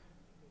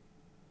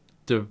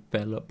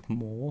develop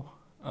more.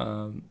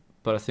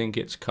 But I think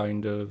it's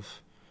kind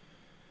of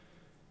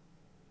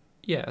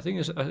I think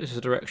it's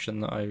a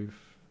direction that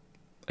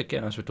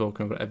again, as we're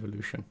talking about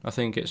evolution, I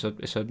think it's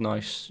a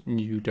nice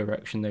new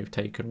direction they've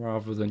taken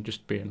rather than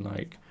just being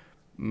like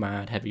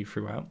mad heavy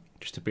throughout.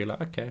 Just to be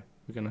like, okay,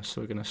 we're gonna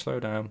slow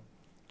down,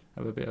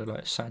 have a bit of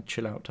like sad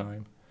chill out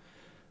time.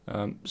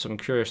 So I'm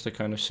curious to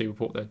kind of see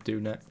what they'll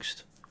do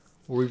next,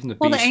 or even the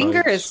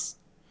B-sides.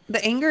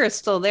 The anger is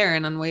still there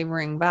in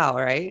Unwavering Vow,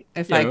 right?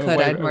 If I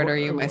could, I'd murder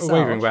you myself.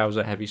 Unwavering Vow is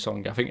a heavy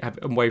song. I think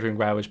Unwavering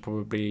Vow is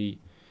probably,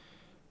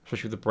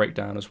 especially with the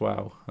breakdown as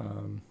well,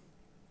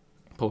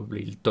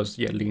 probably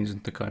leans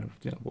into kind of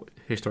what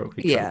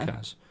historically Choke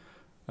has.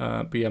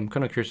 But yeah, I'm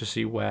kind of curious to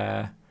see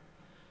where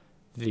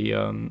the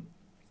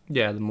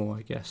the more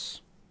I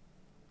guess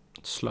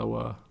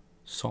slower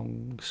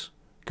songs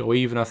go.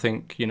 Even I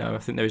think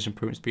there is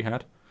improvements to be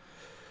had.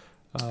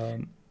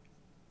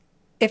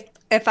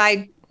 If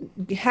I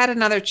had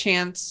another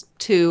chance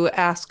to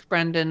ask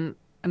Brendan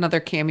another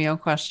cameo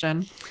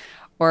question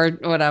or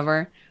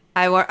whatever,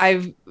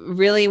 I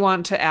really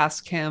want to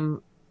ask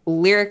him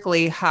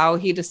lyrically how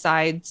he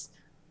decides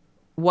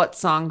what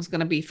song's going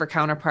to be for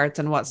Counterparts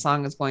and what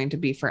song is going to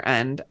be for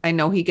End. I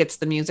know he gets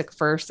the music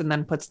first and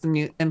then puts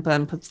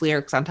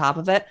lyrics on top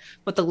of it,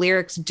 but the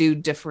lyrics do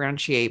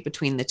differentiate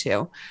between the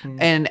two.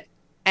 And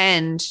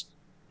End,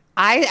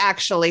 I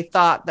actually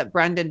thought that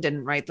Brendan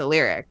didn't write the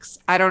lyrics.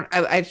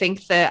 I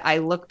think that I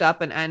looked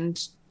up an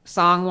End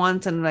song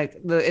once and like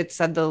it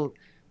said the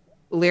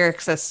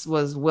lyricist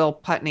was Will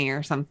Putney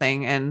or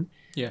something, and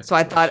Yeah, so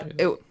I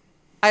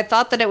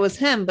thought that it was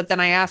him, but then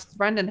I asked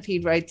Brendan if he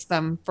writes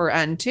them for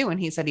N too, and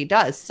he said he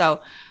does.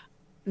 So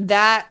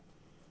that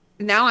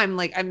now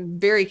I'm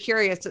very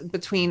curious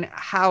between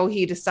how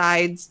he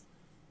decides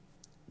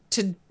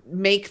to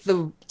make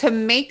the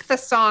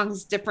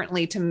songs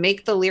differently, to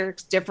make the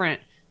lyrics different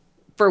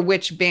for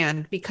which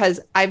band, because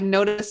I've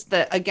noticed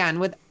that again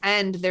with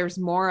End there's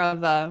more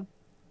of a,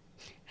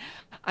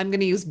 I'm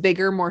going to use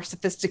bigger, more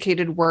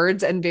sophisticated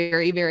words and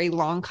very, very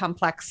long,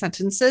 complex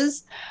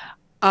sentences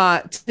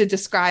to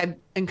describe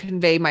and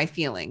convey my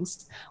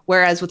feelings.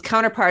 Whereas with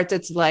Counterparts,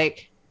 it's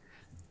like,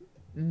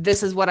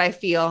 this is what I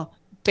feel.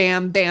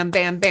 Bam, bam,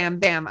 bam, bam,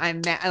 bam. I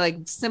like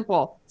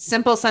simple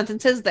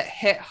sentences that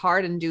hit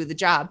hard and do the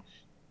job.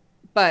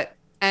 But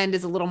End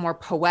is a little more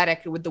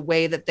poetic with the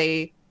way that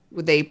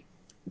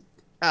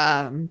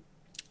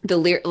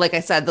like I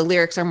said, the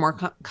lyrics are more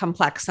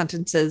complex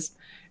sentences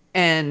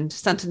and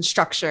sentence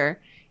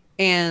structure.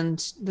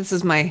 And this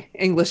is my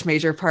English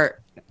major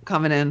part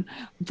coming in,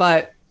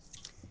 but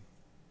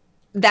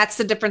that's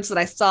the difference that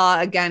I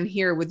saw again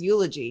here with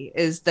Eulogy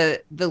is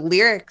the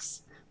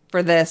lyrics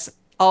for this,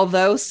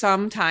 although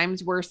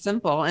sometimes were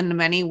simple, in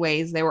many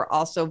ways they were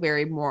also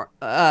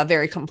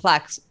very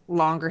complex,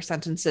 longer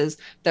sentences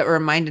that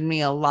reminded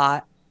me a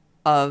lot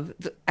of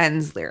the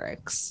End's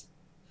lyrics.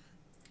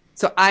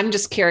 So I'm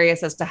just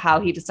curious as to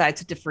how he decides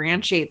to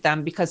differentiate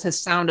them, because his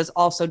sound is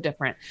also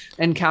different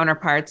in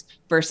Counterparts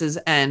versus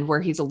End,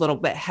 where he's a little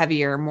bit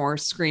heavier, more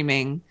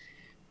screaming.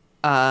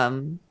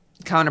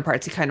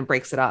 Counterparts, he kind of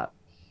breaks it up.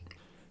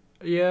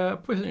 Yeah, I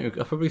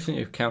probably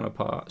think of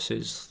Counterparts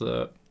is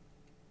that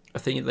I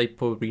think they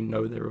probably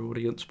know their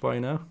audience by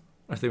now.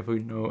 I think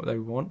we know what they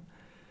want.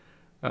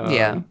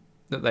 Yeah.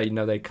 That they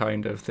know they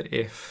kind of, that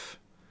if,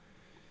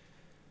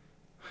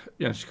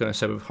 just going to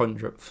say with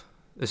 100th,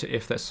 is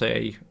if let's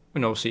say,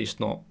 and obviously it's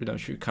not,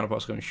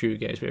 Counterparts going to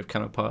shoegaze, but if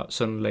Counterparts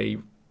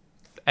suddenly,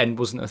 End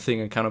wasn't a thing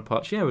in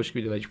Counterparts, yeah, they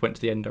just went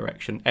to the End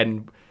direction.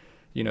 End,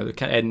 the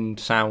End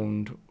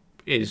sound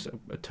is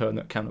a turn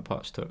that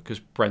Counterparts took because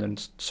Brennan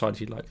decided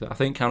he liked that. I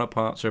think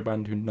Counterparts are a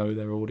band who know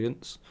their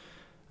audience.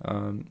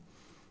 And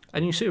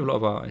you see with a lot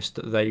of artists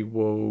that they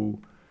will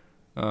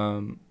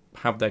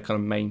have their kind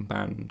of main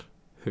band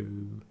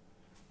who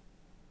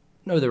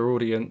know their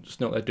audience,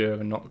 know what they're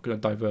doing, and not going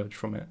to diverge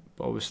from it.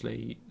 But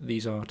obviously,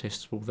 these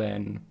artists will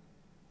then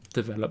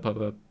develop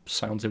other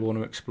sounds they want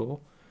to explore.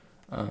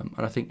 And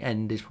I think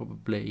End is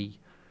probably,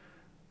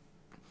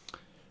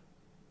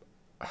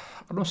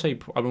 I'm not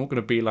going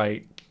to be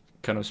like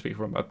kind of speak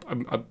for him.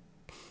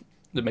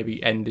 That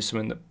maybe End is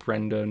something that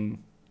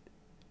Brendan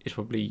is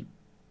probably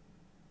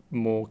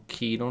more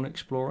keen on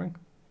exploring,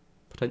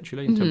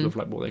 potentially, in terms of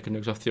like what they can do.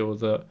 Because I feel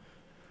that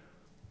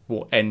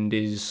what End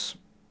is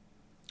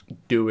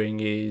doing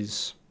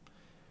is,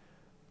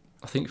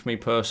 I think for me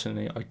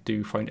personally, I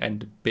do find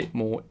End a bit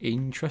more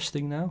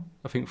interesting now.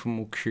 I think from a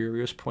more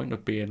curious point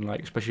of being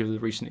like, especially with the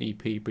recent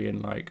EP,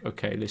 being like,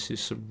 okay, this is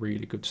some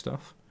really good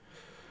stuff.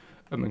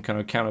 And then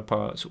kind of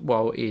Counterparts,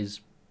 while it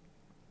is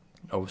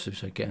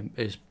obviously again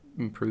is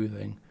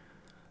improving,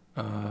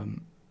 that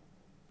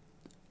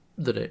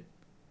it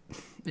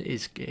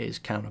is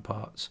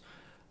Counterparts.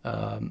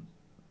 But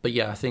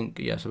yeah, I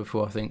think so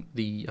before I think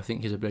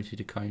his ability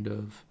to kind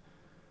of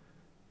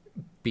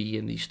be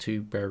in these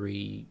two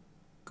very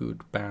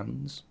good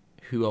bands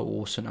who are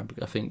also now,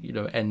 I think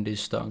End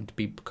is starting to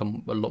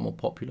become a lot more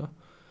popular.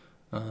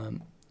 So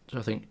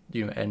I think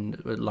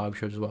End live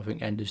shows as well. I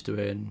think End is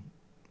doing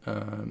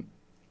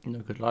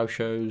good live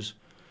shows,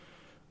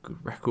 good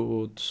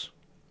records,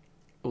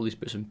 all these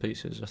bits and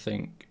pieces. I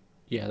think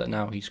that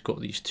now he's got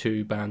these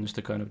two bands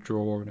to kind of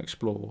draw and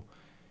explore.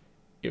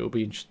 It will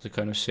be interesting to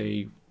kind of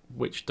see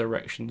which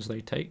directions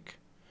they take.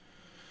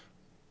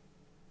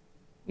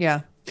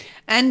 Yeah.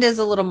 End is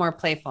a little more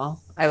playful.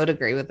 I would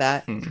agree with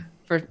that.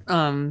 For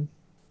a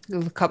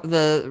couple of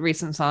the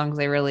recent songs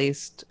they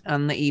released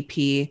on the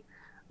EP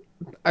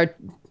are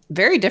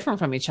very different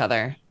from each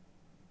other.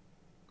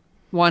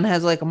 One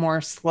has like a more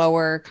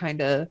slower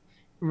kind of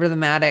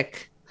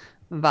rhythmatic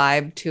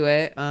vibe to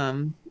it.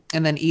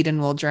 And then Eden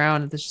Will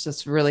Drown. It's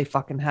just really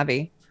fucking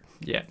heavy.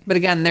 Yeah. But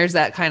again, there's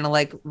that kind of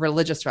like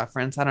religious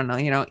reference. I don't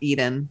know,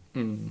 Eden.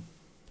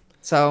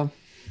 So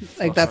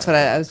like that's what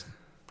I was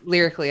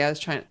lyrically I was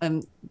trying,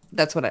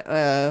 that's what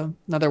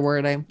another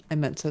word I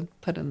meant to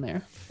put in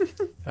there.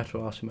 I had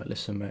to ask him,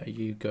 listen, mate, are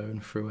you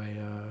going through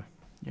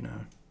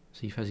has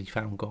he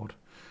found God?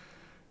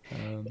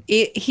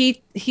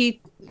 He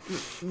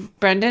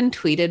Brendan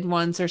tweeted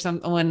once or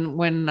something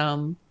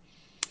when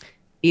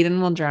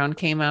Eden Will Drown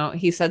came out.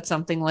 He said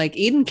something like,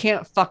 Eden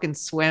can't fucking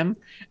swim.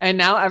 And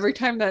now every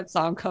time that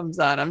song comes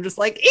on, I'm just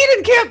like,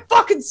 Eden can't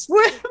fucking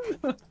swim.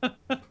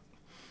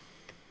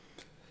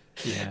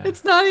 Yeah.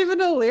 It's not even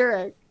a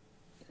lyric.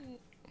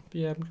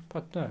 Yeah,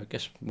 but no, I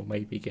guess we'll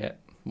maybe get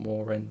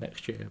more in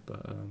next year,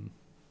 but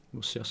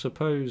we'll see. I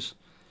suppose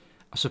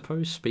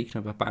speaking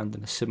of a band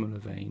in a similar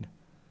vein,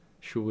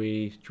 should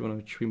we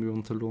move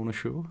on to Lorna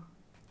Shore?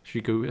 Should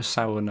we go with a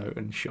sour note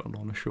and shit on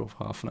Lorna Shore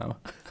for half an hour?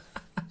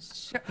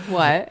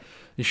 What?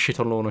 You shit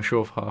on Lorna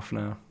Shore for half an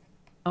hour.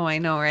 Oh, I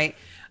know, right?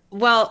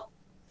 Well,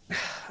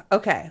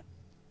 okay.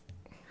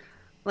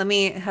 Let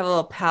me have a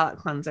little palate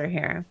cleanser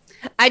here.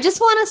 I just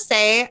want to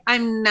say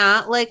I'm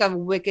not like a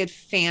wicked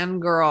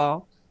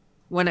fangirl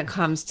when it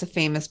comes to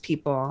famous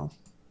people.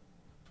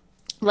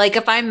 Like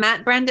if I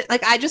met Brendan,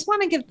 like I just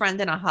want to give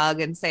Brendan a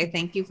hug and say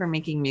thank you for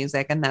making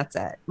music, and that's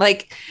it.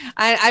 Like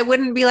I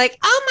wouldn't be like,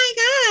 oh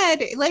my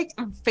God, like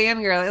I'm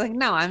fangirl. Like,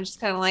 no, I'm just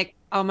kind of like,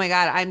 oh my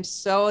God, I'm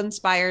so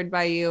inspired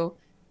by you.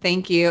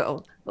 Thank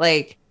you.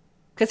 Like,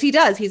 because he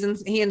does.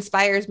 He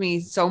inspires me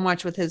so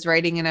much with his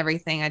writing and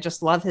everything. I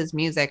just love his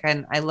music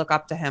and I look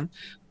up to him.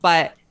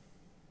 But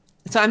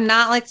so I'm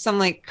not like some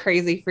like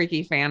crazy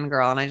freaky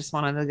fangirl, and I just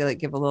wanted to like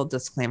give a little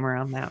disclaimer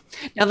on that.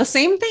 Now the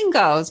same thing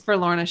goes for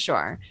Lorna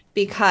Shore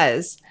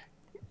because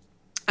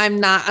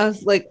I'm not a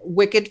like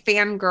wicked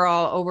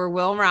fangirl over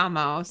Will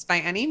Ramos by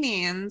any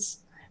means.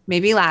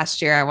 Maybe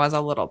last year I was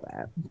a little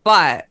bit,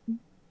 but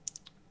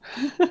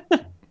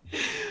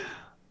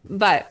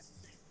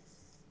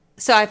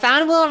so I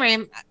found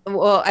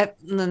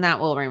not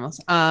Will Ramos,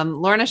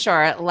 Lorna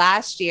Shore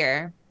last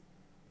year.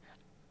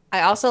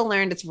 I also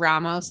learned it's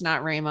Ramos,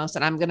 not Ramos,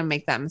 and I'm going to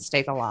make that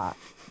mistake a lot.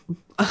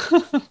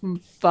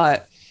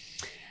 But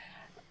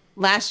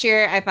last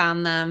year I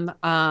found them,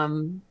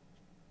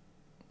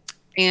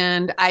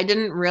 and I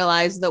didn't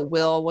realize that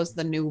Will was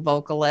the new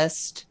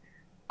vocalist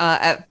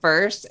at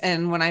first.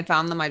 And when I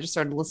found them, I just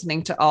started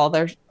listening to all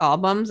their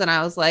albums, and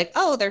I was like,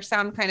 oh, their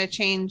sound kind of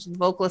changed. The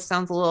vocalist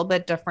sounds a little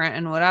bit different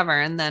and whatever.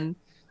 And then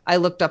I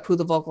looked up who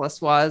the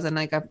vocalist was, and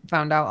like I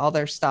found out all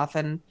their stuff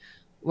and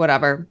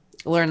whatever.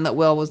 Learned that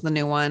Will was the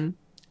new one.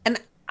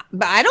 And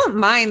but I don't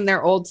mind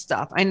their old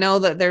stuff. I know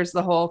that there's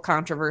the whole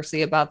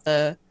controversy about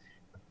the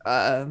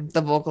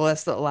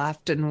vocalist that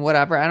left and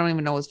whatever. I don't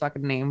even know his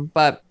fucking name,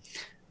 but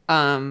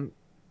um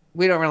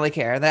we don't really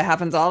care. That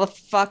happens all the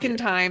fucking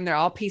time. They're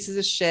all pieces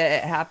of shit.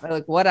 It happens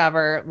like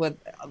whatever with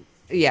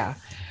yeah.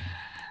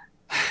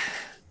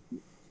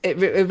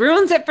 It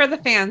ruins it for the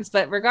fans,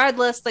 but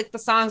regardless, like the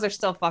songs are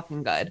still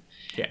fucking good.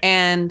 Yeah.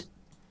 And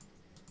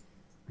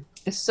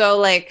so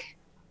like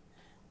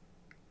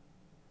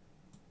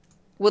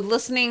with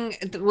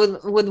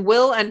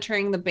Will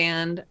entering the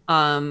band,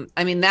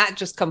 I mean that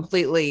just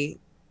completely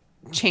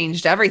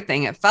changed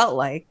everything. It felt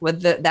like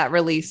with that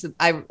release,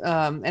 I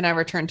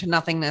Returned to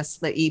Nothingness,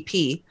 the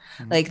EP,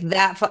 like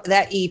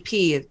that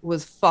EP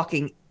was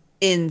fucking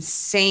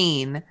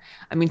insane.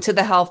 I mean, To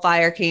the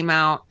Hellfire came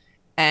out,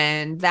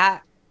 and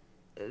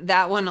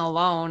that one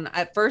alone,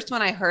 at first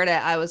when I heard it,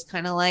 I was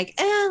kind of like,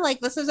 like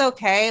this is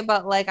okay,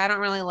 but like I don't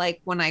really like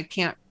when I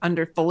can't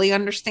fully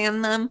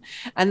understand them.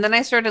 And then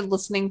I started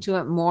listening to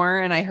it more,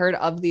 and I heard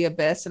Of the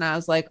Abyss, and I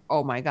was like,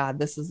 oh my God,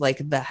 this is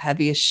like the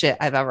heaviest shit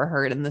I've ever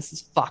heard, and this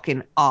is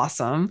fucking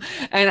awesome.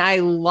 And I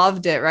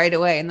loved it right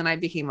away. And then I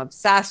became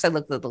obsessed. I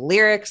looked at the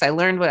lyrics, I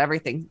learned what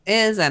everything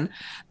is and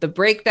the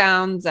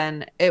breakdowns,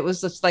 and it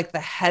was just like the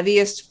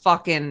heaviest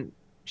fucking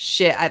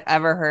shit I've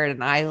ever heard,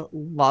 and I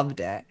loved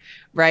it.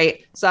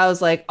 Right. So I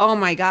was like, oh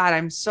my God,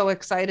 I'm so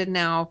excited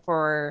now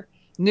for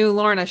new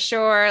Lorna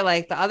Shore.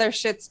 Like the other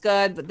shit's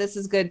good, but this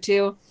is good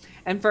too.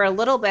 And for a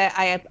little bit,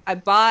 I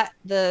bought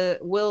the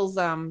Will's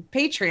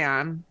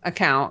Patreon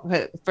account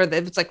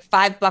it's like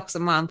 $5 a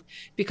month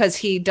because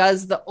he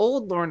does the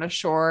old Lorna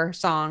Shore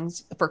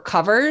songs for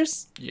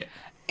covers. Yeah.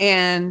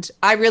 And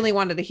I really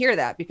wanted to hear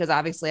that because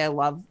obviously I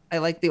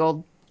like the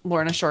old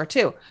Lorna Shore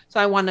too. So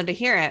I wanted to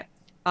hear it.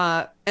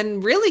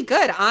 And really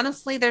good.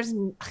 Honestly,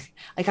 I'm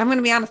going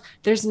to be honest,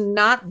 there's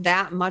not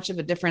that much of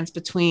a difference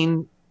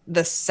between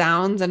the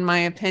sounds, in my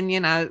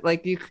opinion.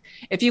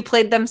 If you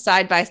played them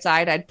side by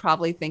side, I'd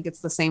probably think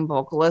it's the same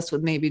vocalist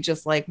with maybe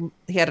just like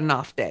he had an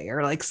off day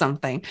or like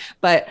something,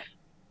 but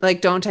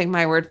like, don't take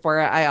my word for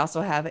it. I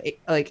also have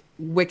like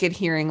wicked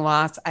hearing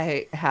loss.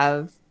 I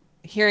have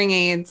hearing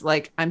aids.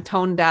 Like I'm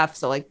tone deaf.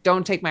 So like,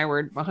 don't take my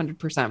word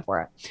 100%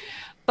 for it.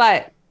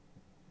 But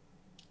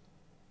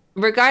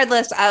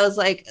regardless, I was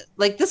like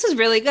this is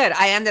really good.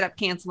 I ended up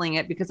canceling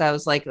it because I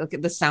was like, okay,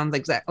 this sounds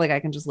like I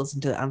can just listen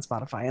to it on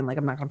Spotify, and like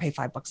I'm not gonna pay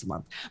 $5 a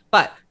month.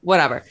 But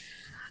whatever.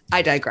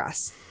 I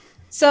digress.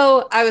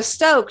 So I was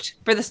stoked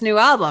for this new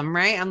album,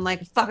 right? I'm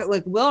like, fuck it,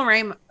 like Will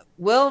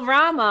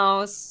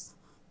Ramos,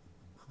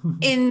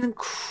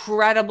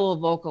 incredible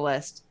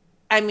vocalist.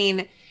 I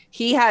mean,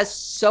 he has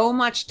so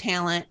much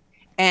talent,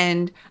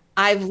 and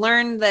I've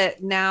learned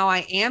that now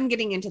I am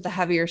getting into the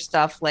heavier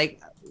stuff, like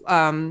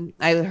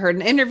I heard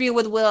an interview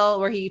with Will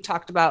where he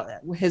talked about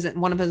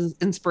one of his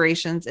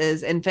inspirations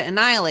is Infant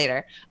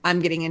Annihilator. I'm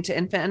getting into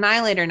Infant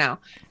Annihilator now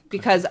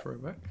because, Classic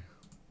throwback.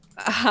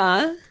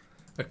 huh?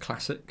 A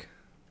classic.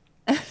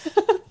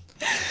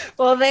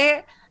 Well,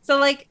 so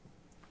like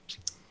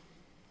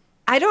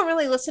I don't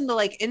really listen to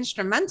like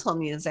instrumental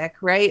music,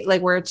 right?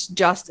 Like where it's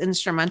just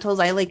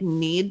instrumentals. I like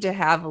need to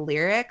have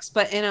lyrics,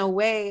 but in a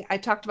way, I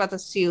talked about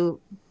this to you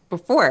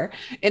before.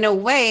 In a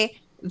way,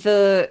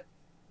 the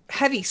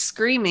heavy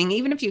screaming,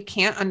 even if you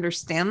can't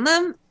understand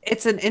them,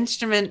 it's an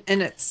instrument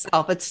in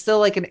itself. It's still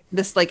like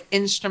this like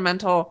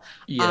instrumental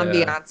Yeah.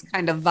 ambiance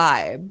kind of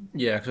vibe.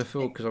 Yeah, because I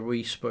feel, because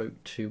we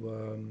spoke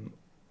to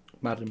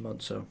Madeline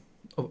Munzer,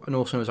 and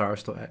also known as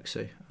Aristotle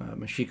Exy,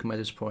 and she made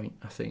this point,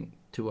 I think,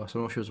 to us.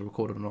 I'm not sure if it was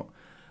recorded or not.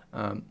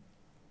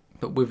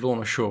 But with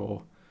Lorna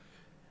Shore,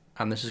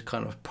 and this is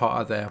kind of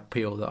part of their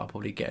appeal that I'll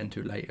probably get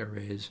into later,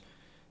 is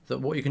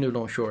that what you can do with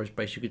Lorna Shore is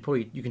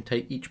basically you can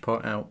take each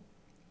part out,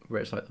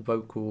 where it's like the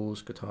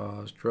vocals,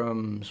 guitars,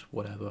 drums,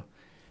 whatever,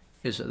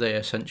 is that they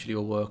essentially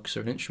all work as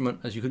an instrument,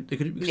 as they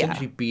could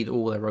essentially be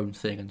all their own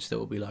thing and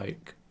still be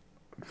like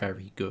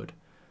very good.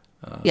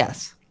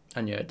 Yes.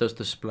 And yeah, it does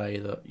display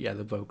that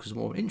the vocals are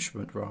more of an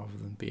instrument rather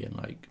than being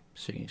like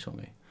singing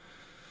songy.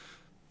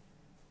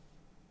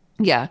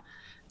 Yeah.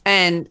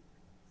 And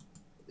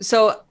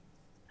so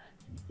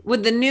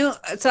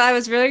I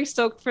was really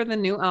stoked for the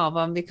new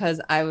album because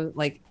I was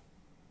like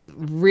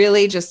I'm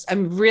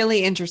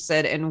really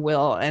interested in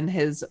Will and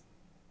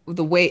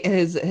the way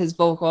his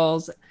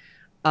vocals.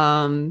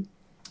 Um,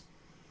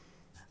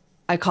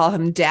 I call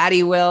him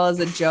Daddy Will as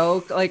a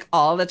joke, like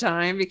all the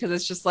time, because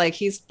it's just like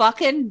he's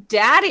fucking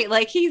daddy.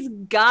 Like he's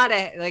got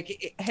it.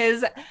 Like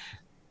his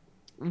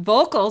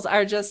vocals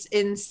are just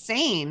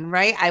insane,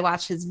 right? I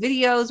watch his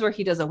videos where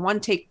he does a one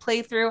take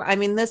playthrough. I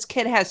mean, this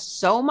kid has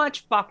so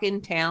much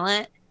fucking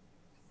talent.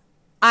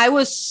 I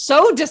was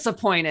so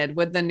disappointed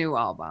with the new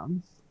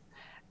album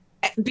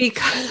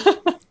because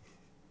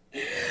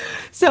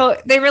so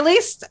they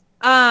released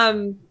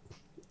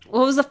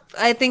what was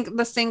I think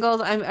the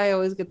singles, I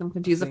always get them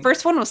confused. The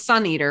first one was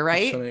Sun Eater,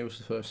 right? Sunny was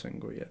the first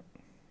single, yeah.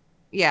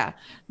 Yeah.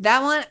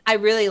 That one, I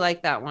really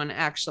like that one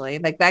actually.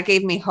 Like that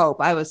gave me hope.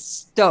 I was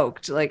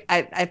stoked. Like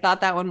I thought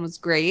that one was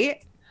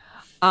great.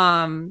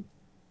 Um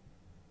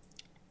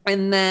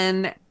and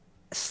then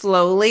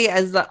slowly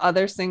as the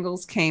other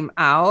singles came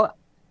out,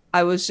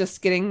 I was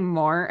just getting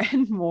more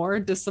and more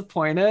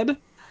disappointed.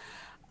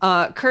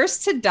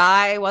 Curse to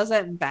Die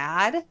wasn't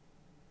bad.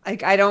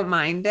 Like I don't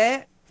mind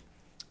it.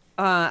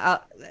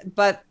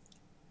 But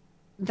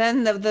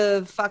then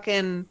the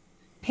fucking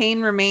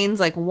Pain Remains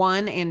like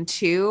 1 and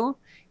 2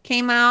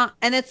 came out,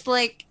 and it's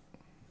like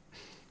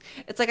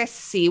I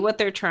see what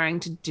they're trying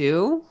to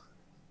do,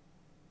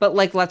 but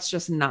like let's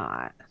just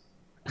not.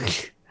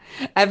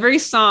 Every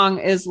song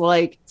is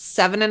like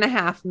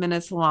 7.5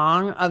 minutes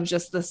long of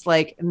just this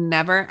like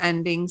never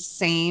ending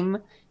same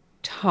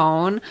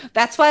tone.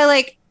 That's why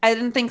like I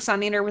didn't think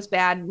Sun Eater was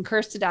bad and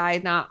Curse to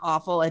Die not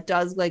awful. It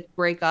does like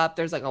break up.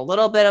 There's like a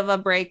little bit of a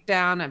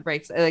breakdown. It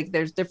breaks like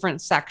there's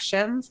different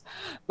sections,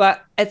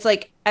 but it's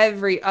like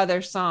every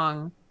other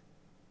song.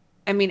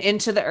 I mean,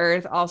 Into the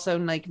Earth also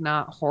like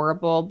not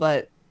horrible,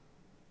 but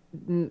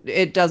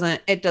it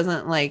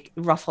doesn't like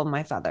ruffle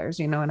my feathers.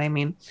 You know what I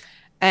mean?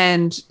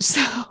 And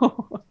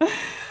so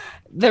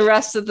the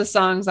rest of the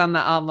songs on the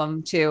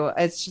album too,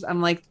 it's just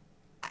I'm like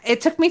it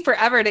took me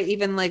forever to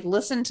even like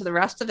listen to the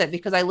rest of it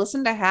because I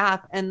listened to half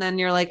and then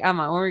you're like,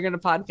 Emma, when are we gonna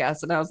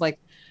podcast? And I was like,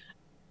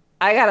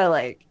 I gotta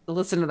like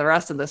listen to the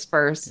rest of this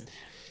first.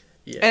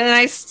 Yeah. And then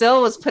I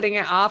still was putting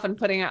it off and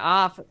putting it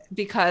off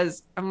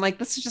because I'm like,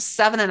 this is just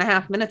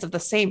 7.5 minutes of the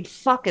same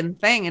fucking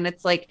thing. And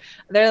it's like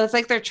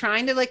they're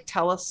trying to like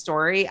tell a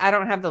story. I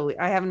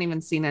haven't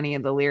even seen any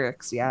of the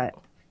lyrics yet.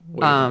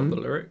 Waiting on the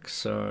lyrics,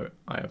 so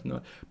I have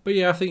no. But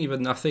yeah, I think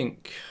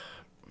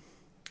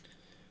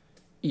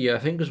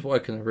because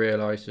what I can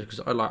realise is because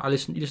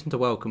you listen to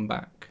Welcome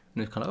Back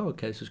and it's kind of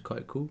okay, this is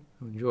quite cool.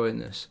 I'm enjoying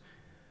this.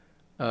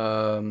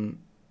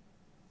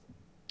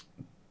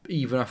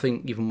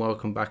 Even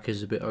Welcome Back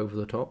is a bit over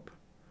the top.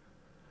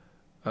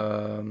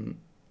 And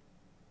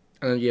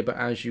yeah, but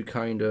as you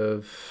kind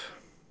of,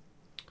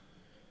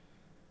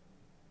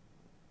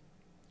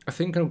 I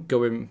think I'm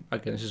going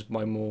again. This is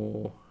my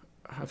more.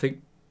 I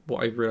think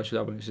what I realised with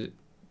that one is it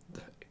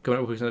going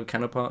up with kind of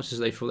counterparts is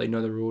they feel they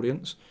know their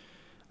audience,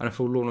 and I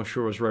feel Lorna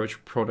Shore is very much a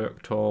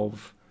product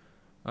of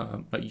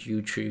like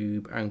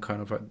YouTube and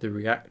kind of like the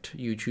React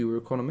YouTuber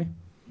economy.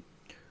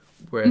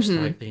 Whereas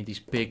like they need these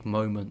big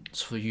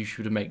moments for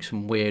YouTube to make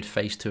some weird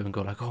face to and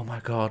go like, oh my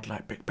god,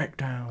 like big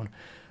breakdown,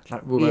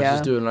 like Will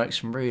is doing like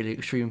some really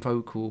extreme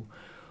vocal,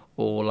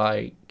 or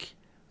like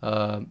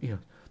the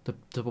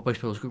bass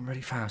pedal's going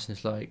really fast and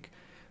it's like,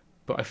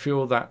 but I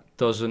feel that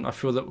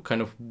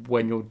kind of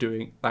when you're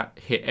doing that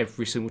hit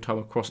every single time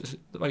across, it's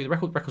like the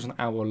record's an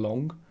hour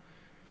long,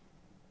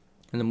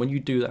 and then when you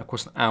do that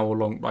across an hour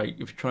long, like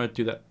if you're trying to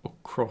do that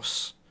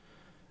across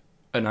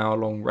an hour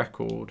long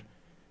record,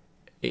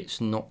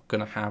 it's not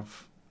going to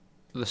have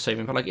the same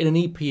impact. Like in an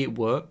EP it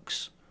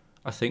works,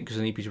 I think, because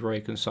an EP is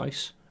very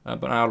concise.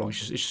 But an hour long,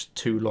 it's just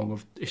too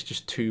long. It's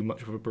just too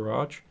much of a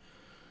barrage.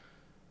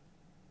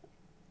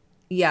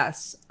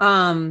 Yes.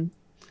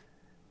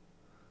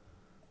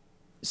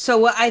 So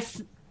what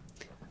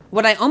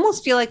I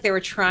almost feel like they were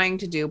trying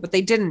to do, but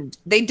they didn't.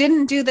 They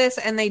didn't do this,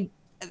 and they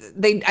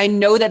I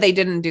know that they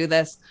didn't do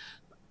this.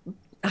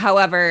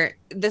 However,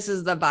 this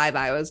is the vibe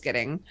I was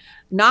getting.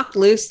 Knocked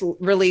Loose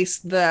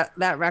released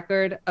that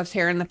record of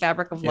Tearing the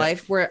Fabric of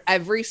Life, where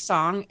every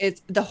song,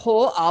 it's the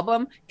whole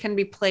album can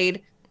be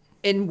played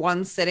in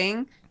one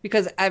sitting,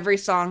 because every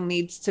song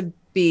needs to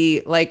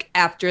be like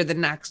after the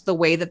next, the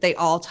way that they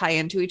all tie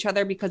into each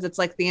other, because it's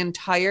like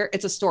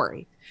it's a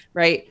story,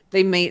 right?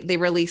 They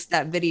released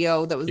that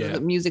video that was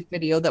the music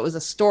video that was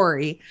a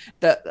story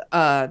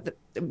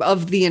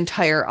of the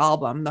entire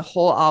album, the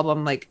whole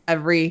album, like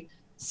every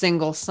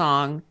single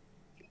song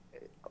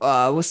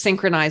was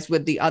synchronized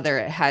with the other.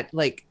 It had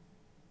like,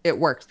 it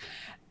works.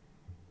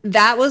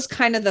 That was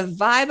kind of the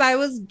vibe I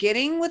was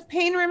getting with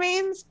Pain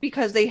Remains,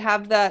 because they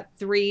have the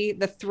three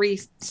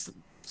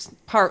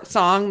part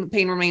song,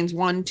 Pain Remains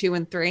 1, 2,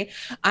 and 3.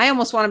 I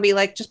almost want to be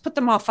like, just put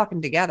them all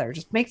fucking together.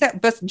 Just make that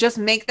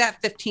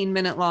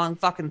 15-minute long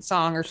fucking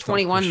song, or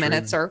 21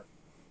 minutes, or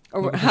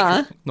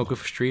not good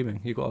for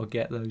streaming. You got to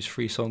get those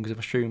 3 songs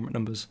of stream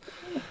numbers.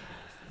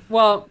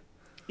 Well,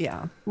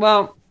 yeah.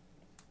 Well,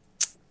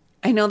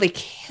 I know they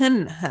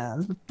can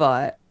have,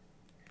 but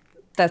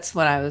that's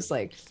what I was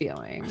like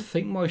feeling. I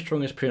think my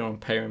strongest opinion on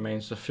Pain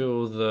Remains, I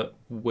feel that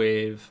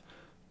with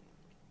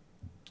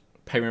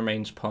Pain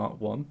Remains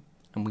Part 1,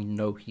 and we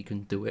know he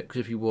can do it,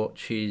 because if you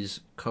watch his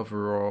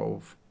cover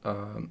of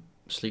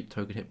Sleep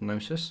Token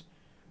Hypnosis,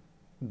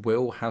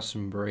 Will has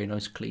some very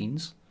nice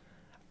cleans,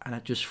 and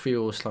it just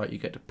feels like you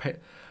get to pay.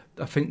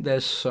 I think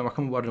there's some, I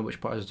don't know which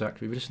part is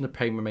exactly, if you listen to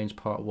Pain Remains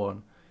Part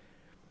 1,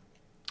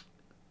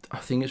 I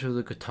think it's with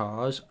the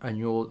guitars,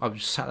 and I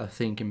was sat there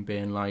thinking,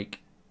 being like,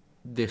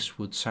 this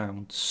would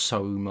sound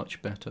so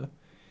much better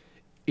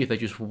if they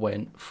just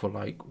went for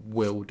like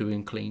Will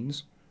doing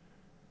cleans.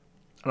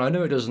 And I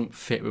know it doesn't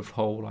fit with the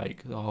whole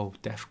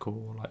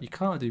deathcore, like you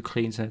can't do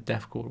cleans in a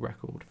deathcore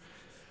record,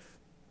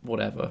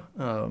 whatever.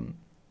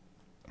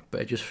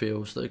 But it just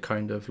feels that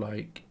kind of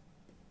like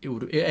it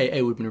would have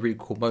been a really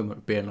cool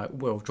moment, being like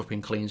Will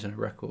dropping cleans in a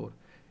record.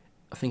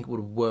 I think it would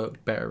have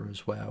worked better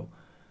as well,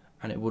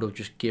 and it would have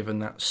just given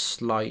that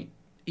slight.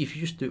 If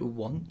you just do it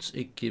once,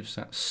 it gives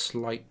that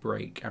slight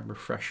break and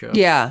refresher.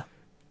 Yeah.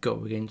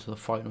 Going into the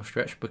final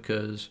stretch,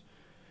 because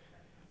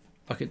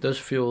like it does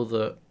feel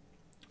that,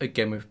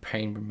 again, with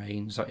Pain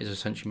Remains, that is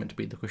essentially meant to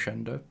be the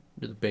crescendo,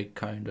 the big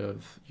kind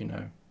of,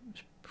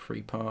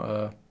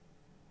 3-parter,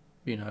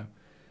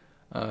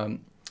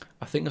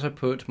 I think, as I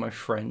put it to my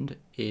friend,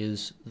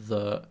 is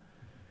that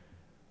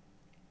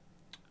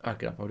I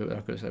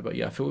could say, but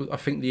yeah, I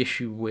think the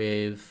issue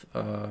with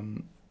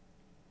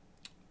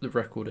the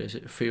record is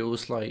it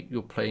feels like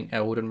you're playing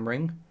Elden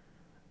Ring.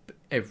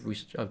 It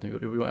feels like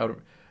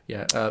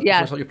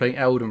you're playing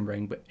Elden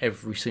Ring, but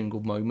every single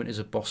moment is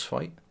a boss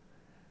fight.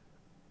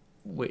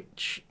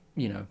 Which,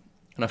 and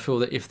I feel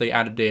that if they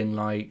added in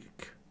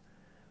like,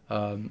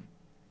 a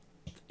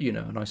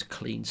nice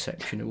clean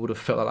section, it would have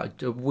felt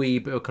like a wee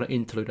bit of kind of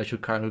interlude that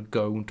should kind of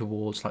go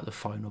towards like the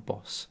final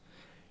boss.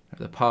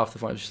 The path of the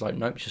fight is just like,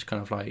 nope, it's just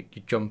kind of like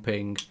you're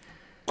jumping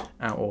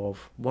out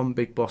of one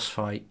big boss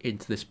fight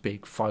into this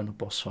big final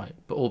boss fight,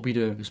 but all we're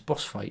doing is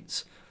boss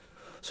fights,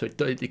 so it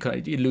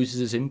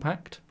loses its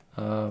impact.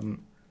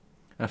 And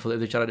I feel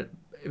like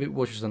if it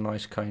was just a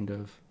nice kind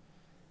of,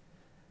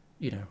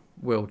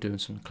 Will doing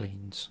some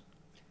cleans,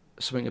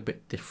 something a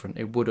bit different,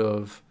 it would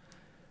have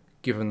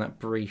given that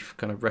brief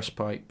kind of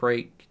respite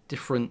break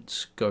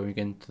difference going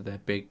into their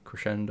big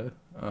crescendo.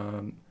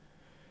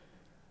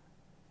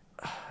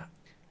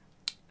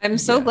 I'm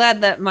so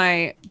glad that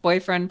my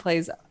boyfriend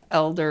plays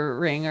Elder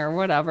Ring or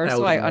whatever,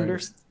 so I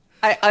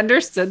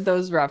understood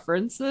those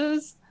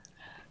references.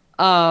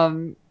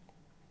 The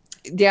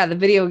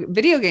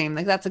video game,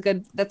 like that's a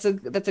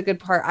good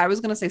part. I was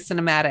gonna say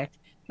cinematic,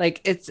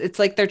 like it's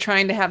like they're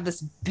trying to have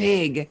this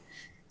big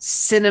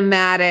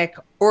cinematic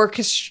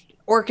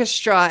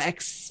orchestra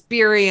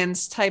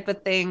experience type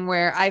of thing,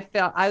 where I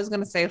felt I was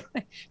gonna say,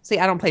 like, see,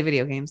 I don't play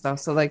video games though,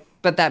 so like,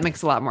 but that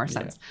makes a lot more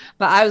sense.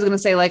 But I was gonna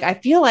say, like, I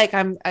feel like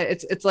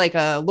it's like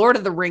a Lord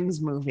of the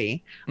Rings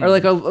movie, or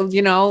like a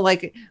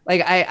like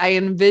I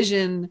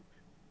envision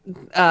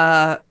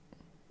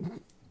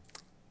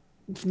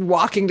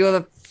walking to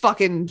the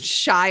fucking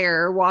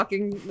Shire,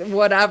 walking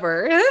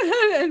whatever.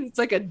 It's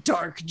like a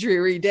dark,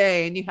 dreary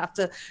day, and you have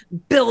to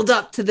build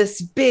up to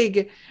this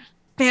big,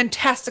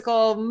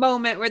 fantastical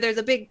moment where there's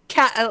a big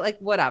cat, like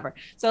whatever.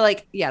 So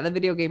like, yeah, the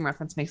video game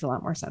reference makes a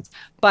lot more sense.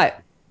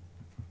 But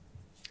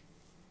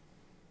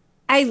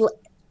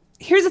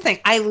here's the thing,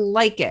 I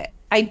like it.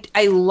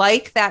 I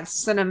like that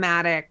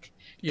cinematic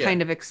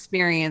kind of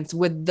experience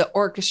with the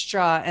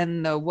orchestra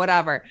and the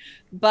whatever.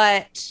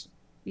 But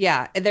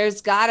yeah,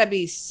 there's got to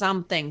be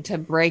something to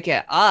break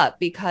it up,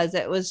 because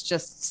it was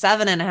just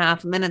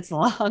 7.5 minutes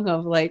long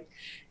of like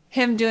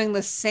him doing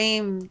the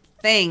same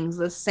things,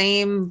 the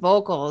same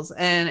vocals,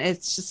 and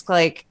it's just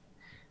like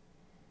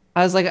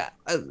I was like,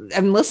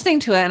 I'm listening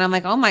to it and I'm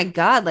like, oh my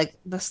God, like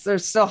this,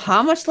 there's still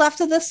how much left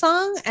of this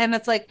song? And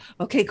it's like,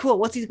 okay, cool.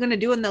 What's he going to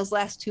do in those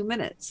last 2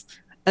 minutes?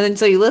 And then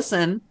so you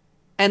listen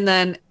and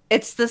then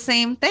it's the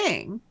same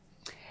thing.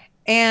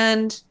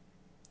 And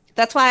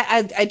that's why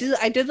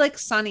I did like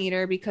Sun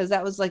Eater because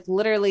that was like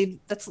literally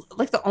that's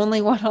like the only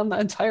one on the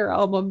entire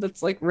album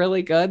that's like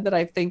really good that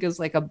I think is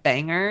like a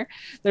banger.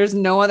 There's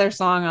no other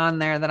song on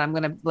there that I'm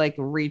gonna like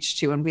reach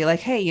to and be like,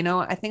 hey,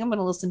 I think I'm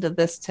gonna listen to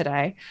this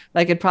today.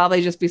 Like it'd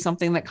probably just be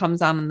something that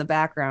comes on in the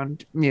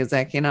background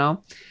music.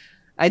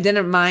 I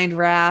didn't mind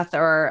Wrath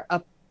or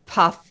a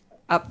puff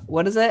up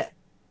what is it?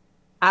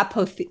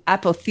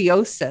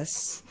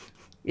 Apotheosis.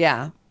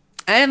 Yeah.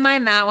 I didn't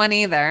mind that one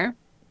either.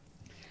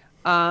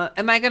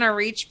 Am I gonna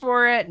reach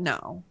for it?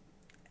 No.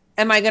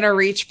 Am I gonna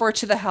reach for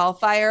To the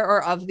Hellfire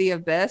or Of the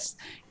Abyss?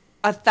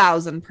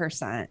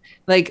 1,000%.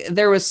 Like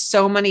there was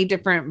so many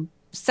different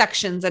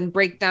sections and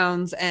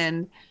breakdowns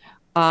and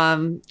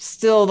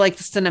still like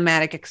the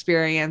cinematic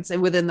experience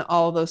and within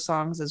all those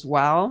songs as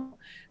well.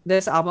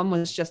 This album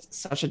was just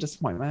such a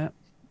disappointment.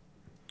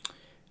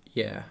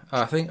 Yeah,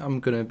 I think I'm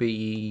gonna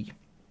be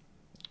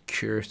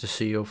curious to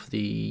see of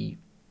the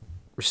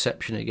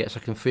reception it gets.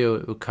 I can feel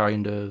it will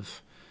kind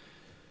of,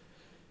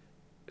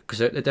 because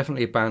they're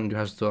definitely a band who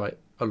has like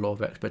a lot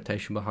of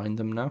expectation behind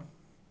them now.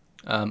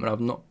 And I've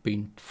not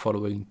been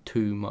following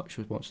too much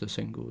with most of the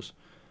singles.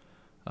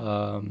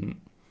 But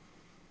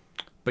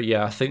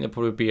yeah, I think there'll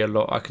probably be a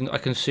lot. I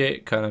can see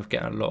it kind of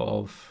getting a lot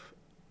of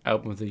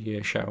album of the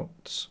year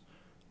shouts.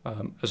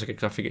 As I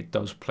think it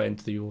does play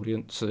into the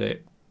audience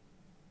that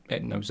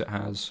it knows it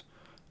has,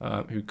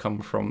 who come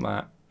from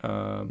that.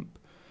 I'm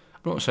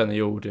not saying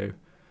they all do,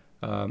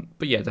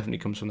 but yeah, it definitely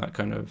comes from that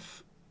kind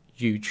of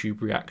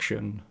YouTube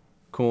reaction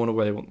corner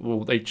where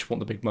they just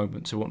want the big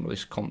moments. They want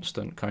this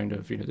constant kind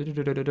of and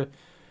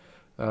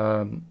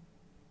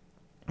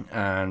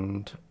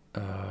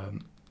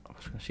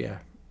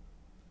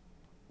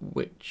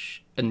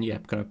yeah,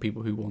 kind of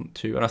people who want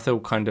to, and I feel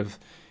kind of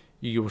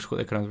you also got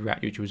the kind of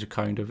rap YouTubers to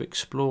kind of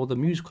explore the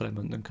musical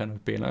element and kind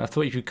of being like, I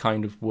thought if you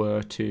kind of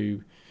were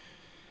to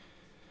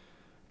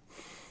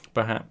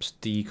perhaps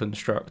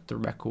deconstruct the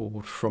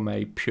record from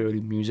a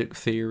purely music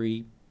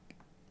theory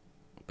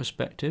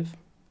perspective,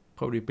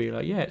 probably be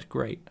like, yeah, it's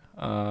great.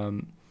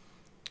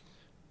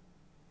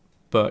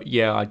 But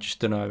yeah, I just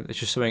don't know. It's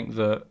just something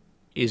that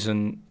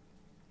isn't.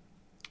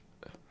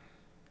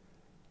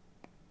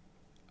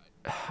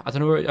 I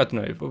don't know. I don't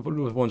know.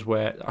 The ones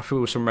where I feel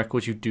with some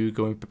records you do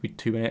go in with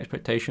too many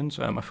expectations.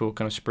 I feel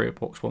kind of Spirit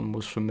Box one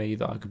was for me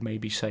that I could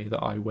maybe say that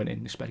I went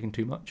in expecting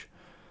too much.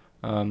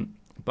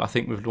 But I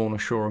think with Lorna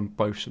Shore and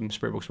both some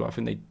Spirit Box, I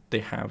think they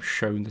have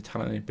shown the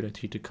talent and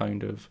ability to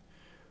kind of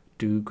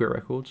do great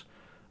records.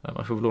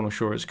 I feel with Lorna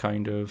Shore is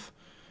kind of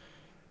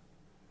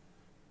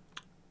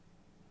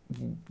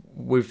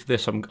with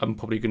this. I'm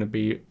probably going to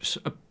be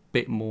a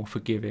bit more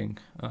forgiving,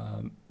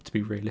 to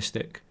be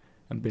realistic,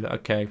 and be like,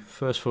 okay,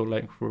 first full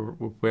length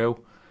with Will,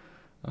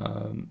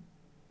 and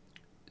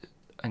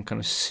kind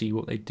of see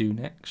what they do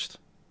next,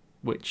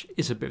 which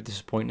is a bit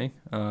disappointing.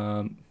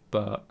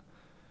 But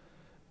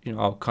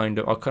I'll kind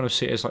of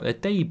see it as like their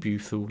debut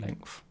full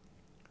length,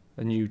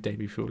 a new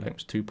debut full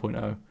length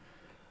 2.0,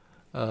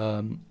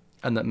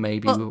 and that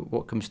maybe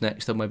what comes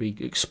next, they'll maybe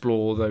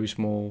explore those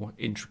more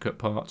intricate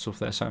parts of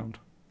their sound.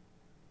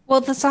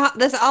 Well, this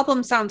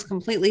album sounds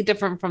completely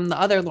different from the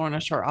other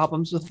Lorna Shore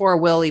albums before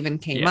Will even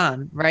came Yeah,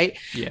 on, right?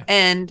 yeah,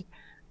 And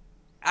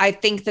I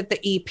think that the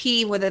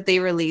EP that they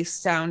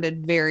released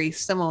sounded very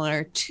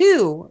similar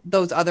to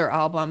those other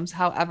albums.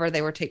 However,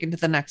 they were taken to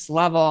the next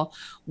level.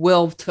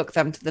 Will took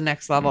them to the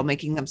next level,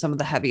 making them some of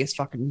the heaviest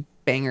fucking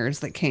bangers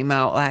that came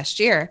out last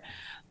year.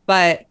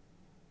 But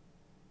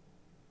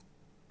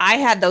I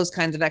had those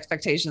kinds of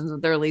expectations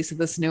with the release of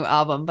this new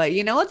album. But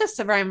you know what this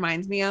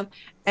reminds me of?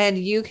 And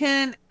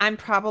I'm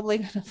probably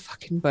going to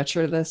fucking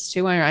butcher this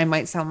too. I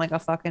might sound like a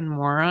fucking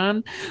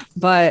moron,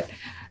 but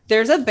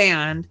there's a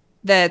band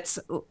that's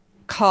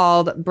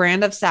called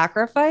Brand of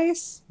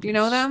Sacrifice. Do you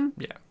know them?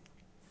 Yeah.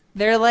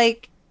 They're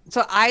like,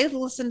 so I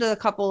listened to a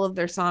couple of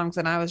their songs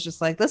and I was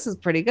just like, this is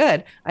pretty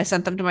good. I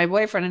sent them to my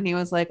boyfriend and he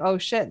was like, oh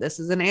shit, this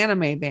is an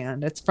anime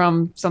band. It's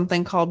from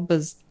something called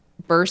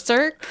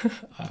Berserk.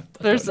 I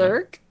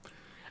Berserk.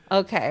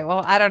 Okay,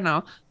 well, I don't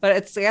know, but I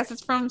guess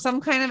it's from some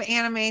kind of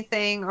anime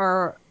thing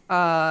or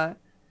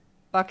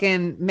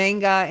fucking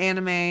manga,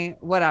 anime,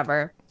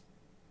 whatever.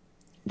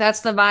 That's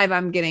the vibe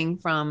I'm getting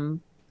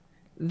from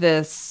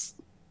this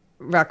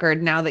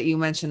record now that you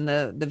mentioned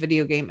the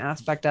video game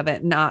aspect of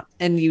it, not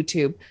in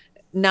YouTube.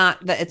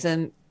 Not that it's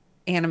an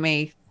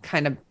anime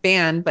kind of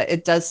band, but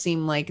it does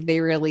seem like they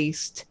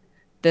released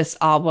this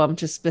album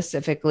to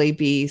specifically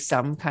be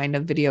some kind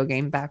of video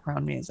game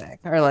background music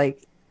or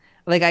like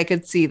I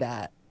could see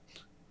that.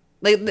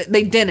 Like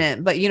they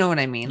didn't, but you know what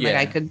I mean.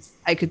 Like Yeah.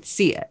 I could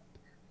see it.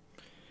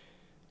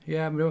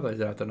 Yeah, I mean, I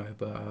don't know,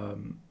 but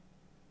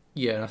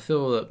yeah, and I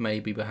feel that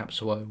maybe perhaps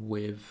why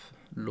with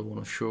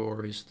Lorna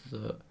Shore is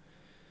that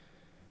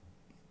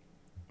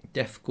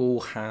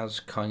deathcore has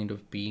kind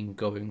of been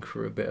going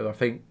through a bit of, I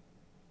think,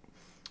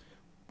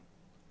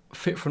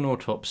 Fit for an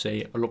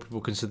Autopsy. A lot of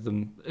people consider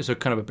them. There's a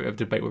kind of a bit of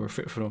debate whether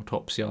Fit for an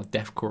Autopsy are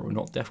deathcore or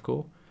not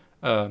deathcore.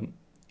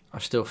 I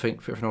still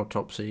think Fit for an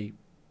Autopsy,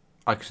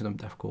 I consider them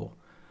deathcore,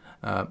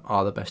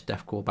 are the best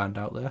deathcore band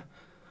out there.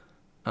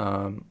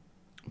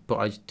 But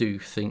I do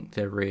think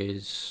there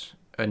is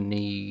a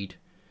need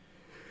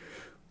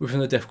within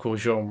the deathcore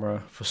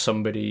genre for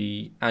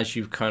somebody, as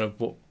you've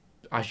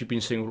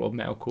been seeing a lot of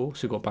metalcore.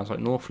 So you've got bands like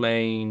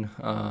Northlane,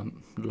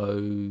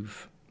 Loathe,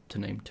 to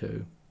name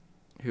two,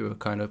 who are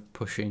kind of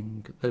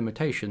pushing the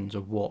limitations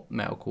of what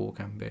metalcore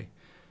can be.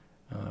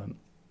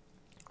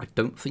 I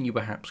don't think you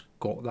perhaps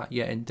got that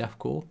yet in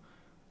deathcore,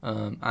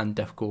 and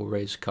deathcore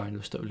is kind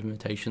of stuck with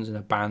limitations. And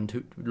a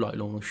band like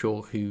Lorna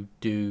Shore, who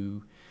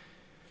do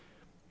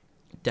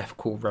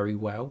deathcore very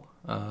well,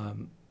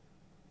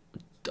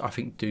 I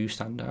think do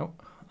stand out.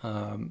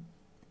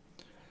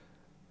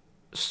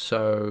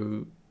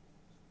 So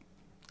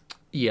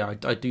yeah,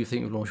 I do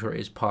think with Lorna Shore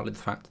it is partly the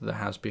fact that there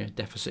has been a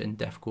deficit in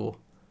deathcore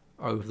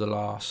over the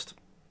last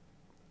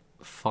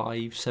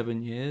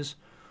 5-7 years.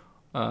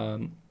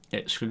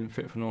 Excluding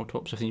Fit for an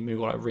Autopsy, I think you move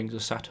like Rings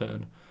of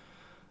Saturn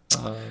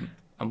and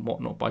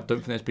whatnot, but I don't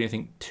think there's been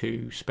anything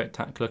too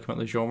spectacular coming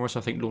out of the genre, so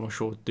I think Lorna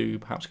Shore do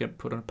perhaps get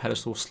put on a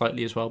pedestal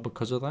slightly as well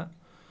because of that.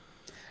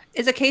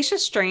 Is Acacia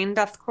Strain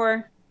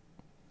deathcore?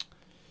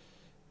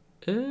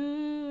 I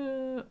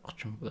don't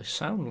know what they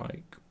sound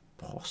like.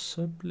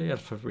 Possibly. I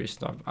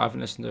haven't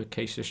listened to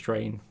Acacia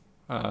Strain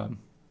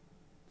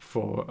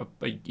for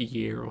a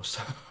year or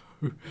so.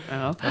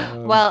 Oh.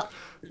 Well,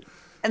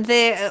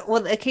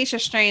 Acacia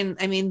Strain,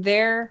 I mean,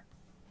 there's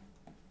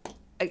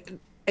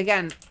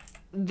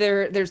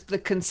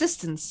the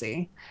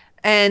consistency,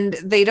 and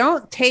they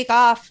don't take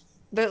off.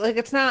 Like,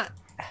 it's not,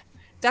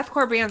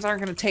 deathcore bands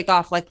aren't going to take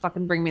off like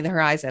fucking Bring Me the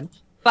Horizon.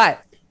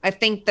 But I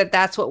think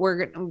that's what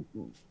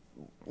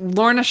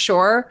Lorna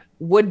Shore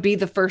would be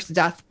the first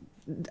deathcore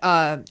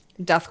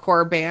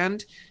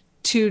band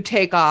to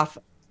take off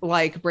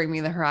like Bring Me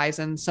the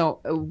Horizon. So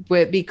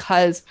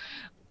because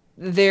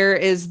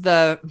there's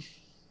the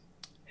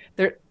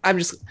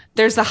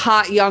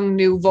hot young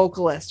new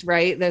vocalist,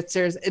 right?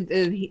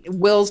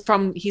 Will's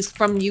he's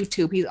from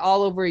YouTube. He's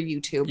all over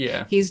YouTube.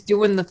 Yeah. He's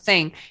doing the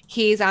thing.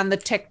 He's on the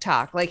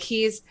TikTok. Like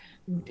he's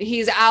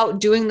out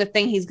doing the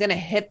thing. He's gonna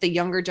hit the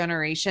younger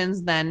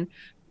generations than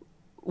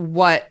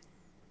what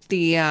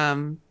the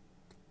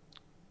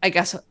I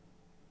guess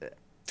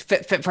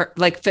fit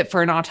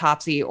for an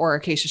Autopsy or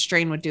Acacia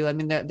Strain would do. I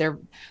mean,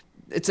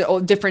 it's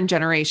different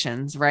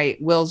generations,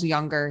 right? Will's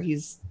younger.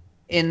 He's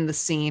in the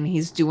scene.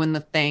 He's doing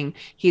the thing.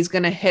 He's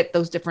going to hit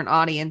those different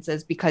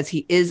audiences because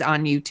he is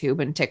on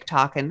YouTube and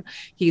TikTok, and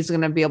he's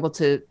going to be able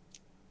to,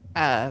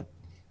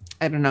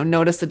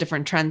 notice the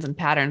different trends and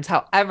patterns.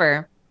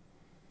 However,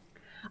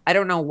 I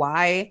don't know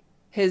why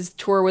his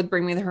tour with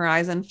Bring Me the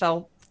Horizon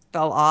fell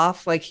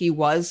off. Like, he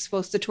was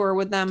supposed to tour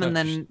with them, and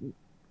then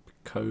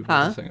COVID.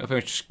 I think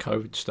it's just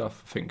COVID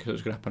stuff. I think because it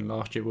was going to happen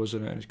last year,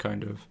 wasn't it? It's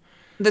kind of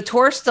the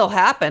tour still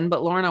happened,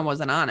 but Lorna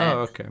wasn't on it.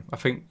 Oh, okay. I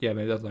think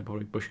maybe that's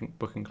probably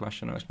booking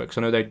clash, I expect. Because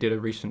I know they did a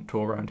recent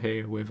tour around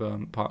here with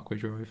Parkway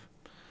Drive.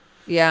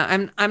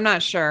 Yeah, I'm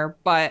not sure,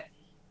 but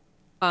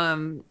I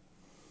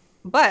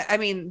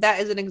mean, that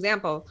is an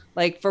example.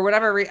 Like, for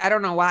whatever reason, I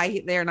don't know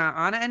why they're not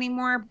on it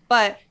anymore.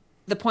 But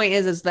the point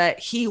is that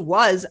he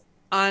was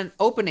on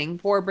opening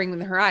for Bring Me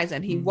the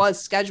Horizon. He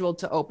was scheduled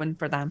to open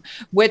for them,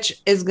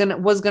 which was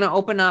gonna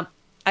open up.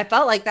 I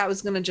felt like that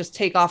was gonna just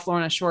take off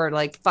Lorna Shore,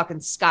 like fucking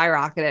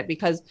skyrocket it,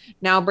 because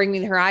now Bring Me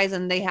the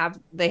Horizon, they have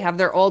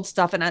their old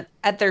stuff, and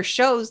at their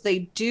shows they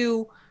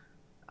do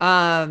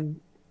allude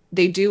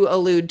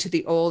to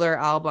the older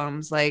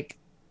albums. Like,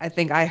 I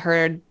think I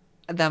heard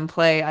them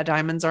play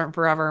Diamonds Aren't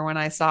Forever when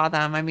I saw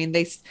them. I mean,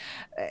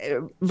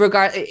 even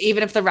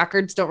if the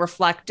records don't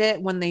reflect it,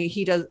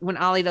 when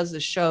Ollie does the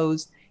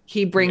shows,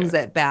 he brings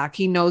it back.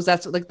 He knows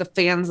that's like the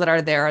fans that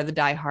are there are the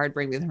diehard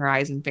Bring Me the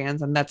Horizon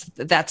fans, and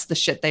that's the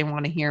shit they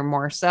want to hear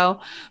more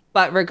so.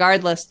 But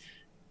regardless,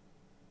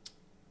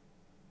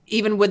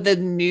 even with the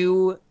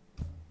new,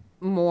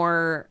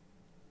 more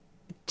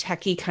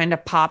techie kind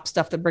of pop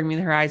stuff that Bring Me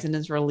the Horizon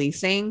is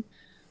releasing,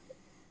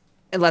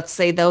 and let's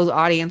say those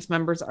audience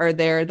members are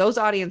there, those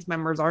audience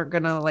members aren't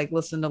gonna like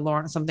listen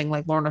to something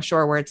like Lorna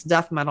Shore where it's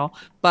death metal,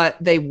 but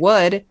they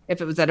would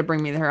if it was at a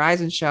Bring Me the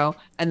Horizon show,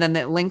 and then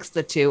it links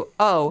the two.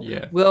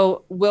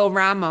 Will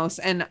Ramos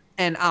and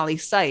Ollie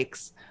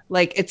Sykes,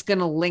 like, it's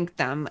gonna link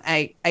them.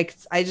 I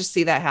just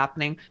see that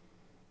happening.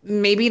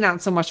 Maybe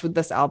not so much with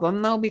this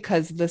album though,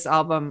 because this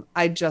album,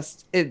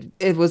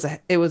 it was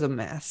a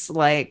mess.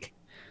 Like,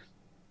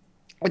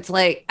 it's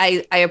like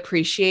I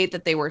appreciate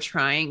that they were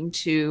trying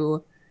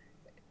to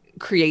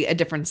create a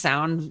different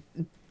sound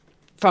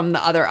from the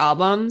other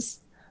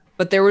albums,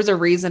 but there was a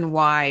reason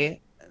why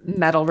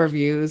metal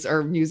reviews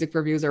or music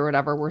reviews or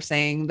whatever were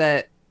saying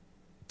that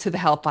To the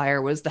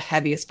Hellfire was the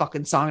heaviest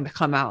fucking song to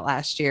come out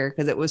last year,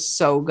 because it was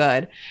so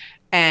good.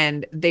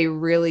 And they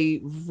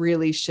really,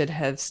 really should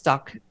have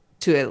stuck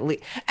to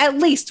at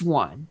least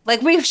one.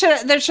 Like there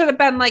should have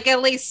been like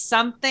at least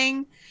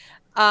something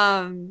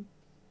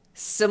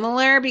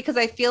similar, because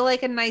I feel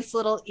like a nice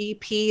little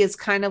EP is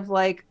kind of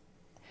like,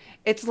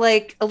 it's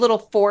like a little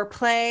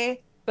foreplay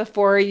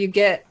before you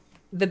get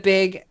the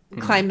big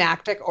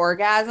climactic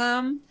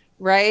orgasm,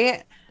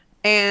 right?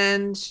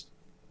 And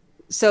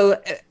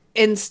so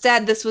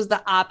instead, this was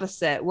the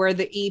opposite, where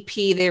the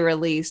EP they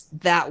released,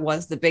 that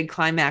was the big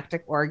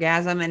climactic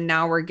orgasm. And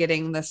now we're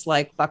getting this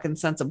like fucking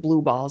sense of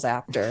blue balls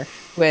after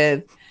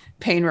with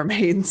Pain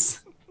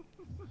Remains.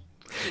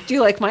 Do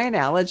you like my I like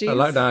analogies?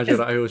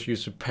 that. I always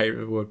use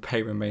the word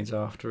 "pay remains"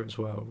 after as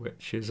well,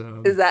 which is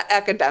Is that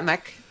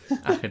academic?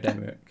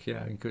 academic.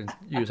 Yeah, you could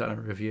use that in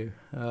a review.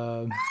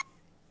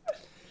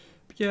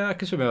 Yeah, I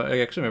can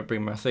remember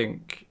bringing. I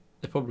think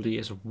there probably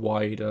is a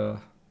wider.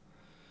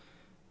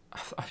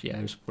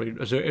 Yeah,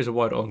 there's a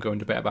wider ongoing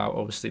debate about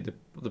obviously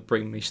the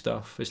Bring Me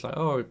stuff. It's like,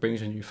 oh, it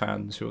brings in new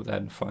fans who will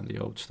then find the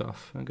old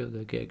stuff and go to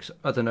the gigs.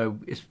 I don't know.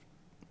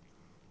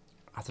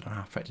 I don't know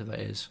how effective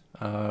that is.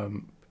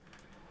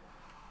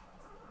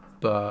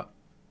 But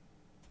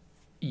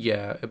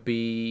yeah, it'd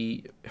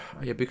be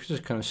because to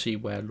kind of see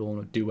where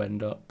Lorna do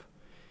end up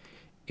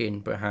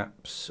in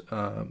perhaps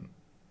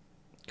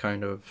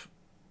kind of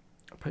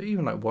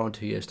even like 1 or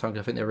 2 years time.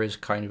 I think there is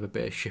kind of a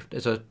bit of shift. I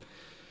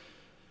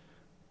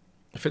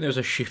think there's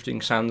a shifting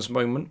sands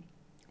moment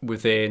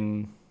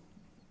within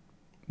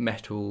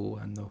metal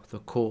and the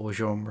core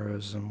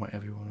genres and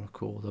whatever you want to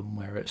call them,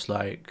 where it's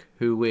like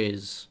who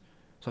is.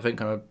 So I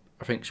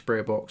think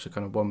Spirit Box are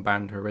kind of one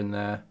band who are in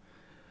there.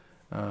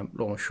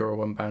 Lorna Shore,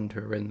 one band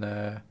who are in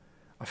there.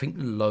 I think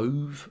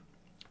Loathe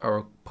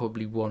are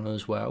probably one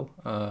as well.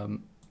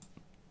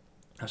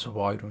 That's a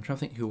wide one. I'm trying to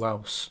think who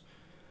else.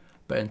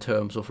 But in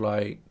terms of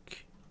I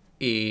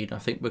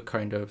think we're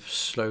kind of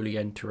slowly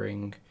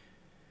entering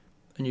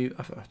a new,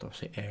 I don't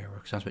say era,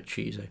 because it sounds a bit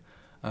cheesy.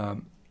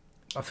 I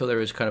feel there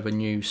is kind of a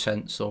new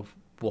sense of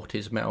what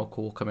is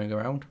metalcore coming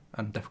around,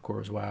 and deathcore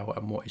as well,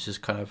 and what is this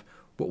kind of,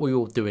 what we're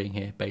all doing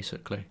here,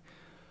 basically,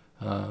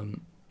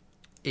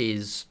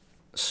 is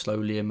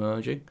slowly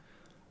emerging,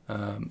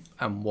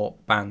 and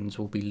what bands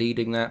will be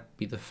leading that,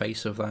 be the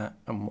face of that,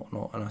 and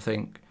whatnot. And I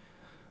think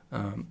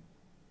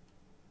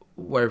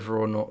whether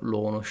or not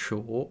Lorna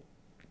Shore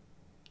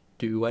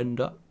do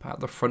end up at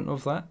the front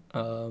of that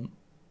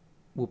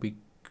will be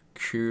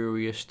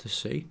curious to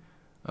see.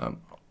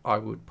 I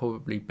would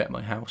probably bet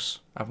my house,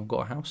 I haven't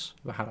got a house,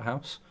 if I had a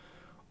house,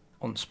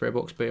 on Spirit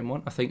Box being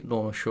one. I think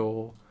Lorna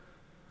Shore,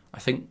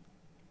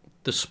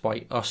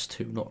 despite us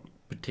two not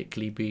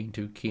particularly being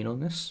too keen on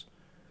this,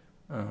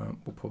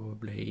 will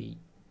probably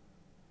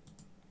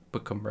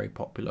become very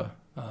popular,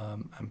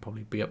 and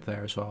probably be up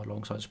there as well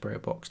alongside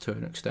Spirit Box to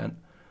an extent.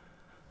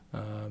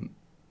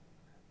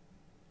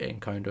 In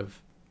kind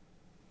of,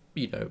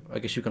 I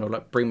guess you kind of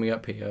like Bring Me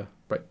Up Here,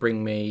 like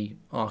Bring Me,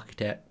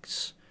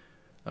 Architects.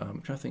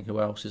 I'm trying to think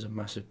who else is a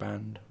massive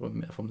band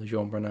from the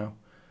genre now.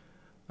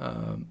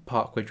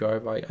 Parkway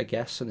Drive, I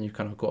guess, and then you've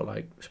kind of got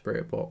like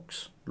Spirit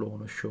Box,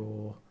 Lorna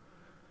Shore.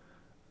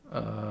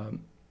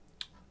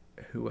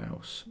 Who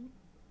else?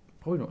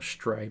 Probably not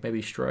Stray,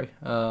 maybe Stray.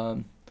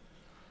 I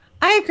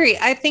agree.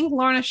 I think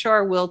Lorna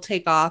Shore will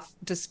take off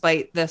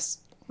despite this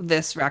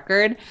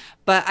record,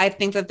 but I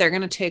think that they're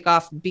going to take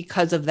off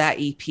because of that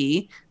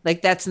EP.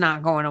 Like that's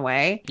not going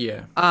away.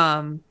 Yeah.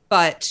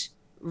 But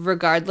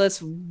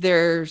regardless,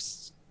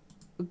 there's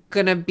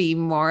going to be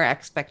more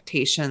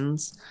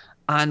expectations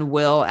on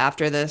Will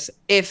after this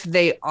if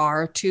they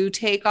are to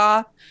take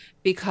off,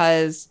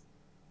 because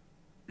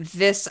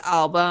this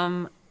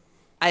album,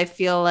 I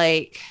feel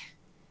like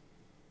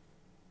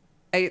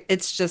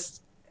it's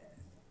just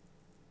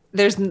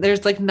there's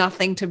like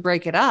nothing to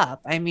break it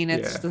up. I mean,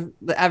 it's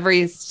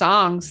every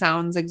song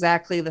sounds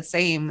exactly the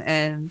same,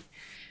 and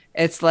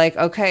it's like,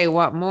 okay,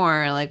 what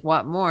more? Like,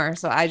 what more?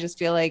 So I just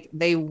feel like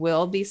they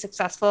will be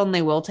successful and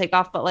they will take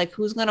off. But like,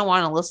 who's gonna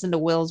want to listen to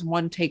Will's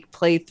one take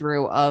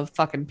playthrough of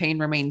fucking Pain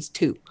Remains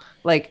 2?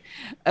 Like,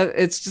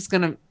 it's just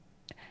gonna.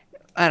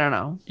 I don't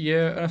know.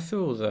 Yeah, and I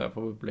feel that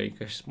probably, I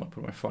guess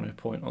my final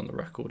point on the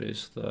record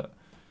is that,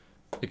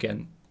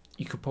 again,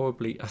 you could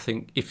probably, I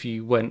think, if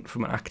you went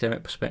from an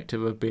academic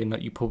perspective of being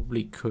like, you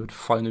probably could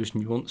find those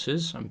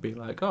nuances and be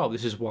like, oh,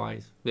 this is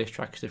why this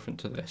track is different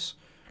to this.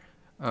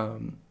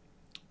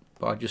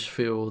 But I just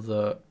feel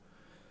that,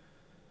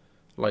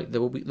 like,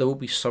 there will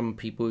be some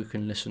people who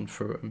can listen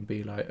through it and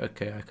be like,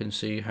 okay, I can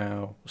see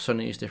how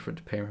Sunny is different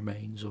to Pain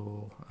Remains,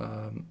 or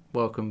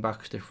Welcome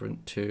Back is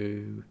different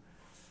to,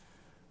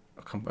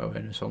 I can't remember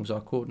what any songs are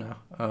called now.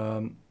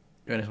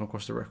 Anything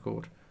across the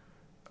record.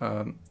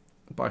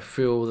 But I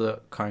feel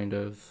that kind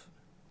of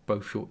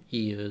both your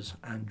ears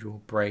and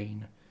your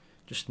brain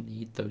just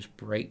need those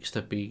breaks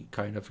to be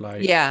kind of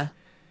like,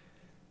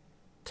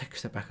 take a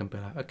step back and be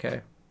like,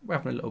 okay, we're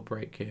having a little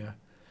break here,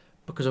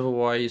 because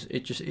otherwise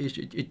it just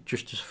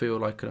feel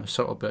like a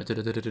subtle bit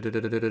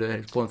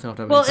one thing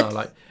after another,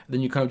 like,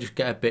 then you kind of just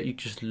get a bit, you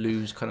just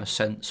lose kind of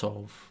sense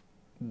of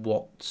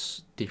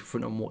what's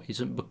different and what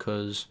isn't,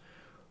 because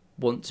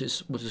once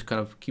it's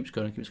kind of keeps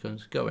going,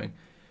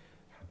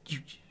 you,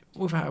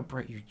 without a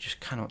break, you just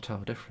cannot tell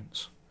the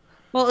difference.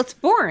 Well, it's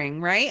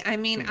boring, right? I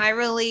mean,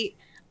 Mm.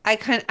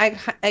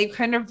 I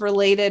kind of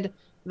related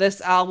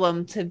this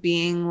album to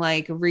being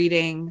like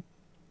reading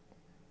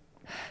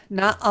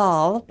not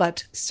all,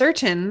 but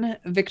certain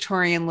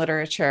Victorian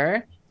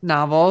literature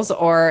novels,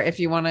 or if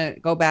you want to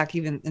go back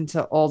even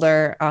into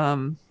older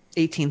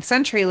 18th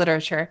century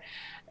literature,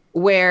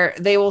 where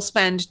they will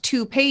spend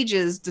 2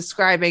 pages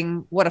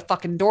describing what a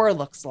fucking door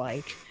looks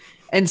like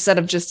instead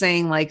of just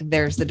saying like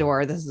there's the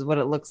door, this is what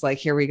it looks like,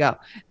 here we go.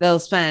 They'll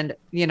spend,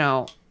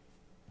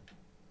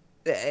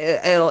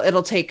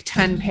 it'll take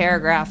 10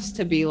 paragraphs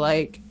to be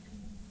like,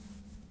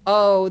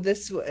 oh,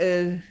 this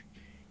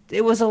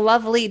it was a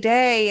lovely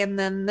day, and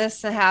then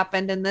this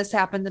happened and this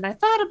happened, and I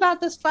thought about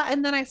this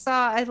and then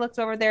I looked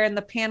over there and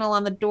the panel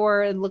on the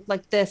door and looked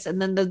like this,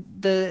 and then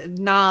the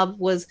knob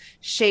was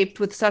shaped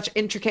with such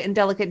intricate and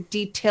delicate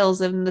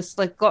details, and this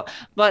like blah,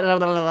 blah, blah,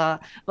 blah,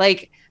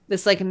 like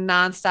this like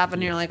nonstop,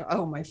 and you're Yeah. like,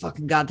 oh my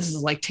fucking god, this is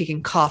like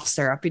taking cough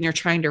syrup, and you're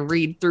trying to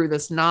read through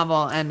this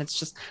novel, and it's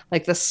just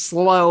like the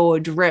slow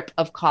drip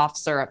of cough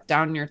syrup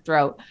down your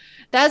throat.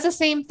 That's the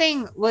same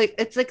thing. Like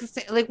it's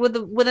like with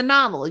a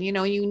novel, you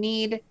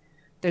need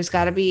there's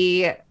got to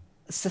be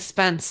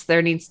suspense.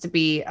 There needs to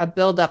be a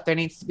buildup. There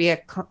needs to be a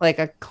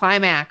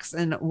climax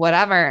and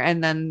whatever,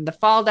 and then the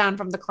fall down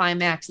from the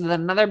climax, and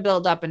then another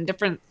buildup and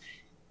different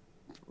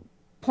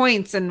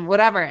points and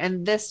whatever.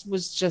 And this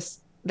was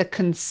just the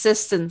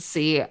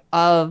consistency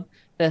of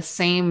the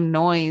same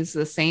noise,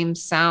 the same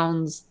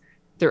sounds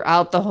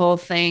throughout the whole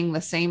thing,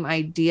 the same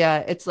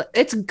idea.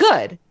 It's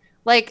good.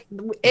 Like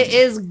it Mm.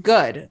 is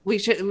good. We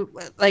should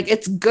like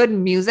it's good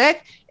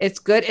music. It's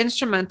good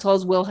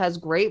instrumentals. Will has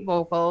great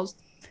vocals.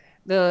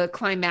 The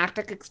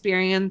climactic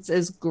experience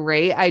is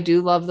great. I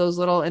do love those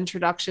little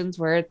introductions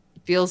where it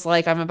feels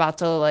like I'm about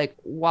to like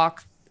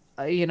walk,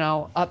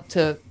 up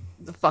to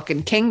the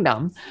fucking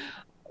kingdom.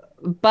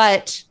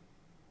 But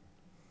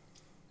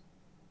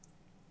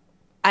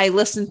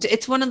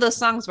it's one of those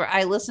songs where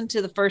I listen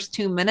to the first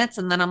 2 minutes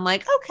and then I'm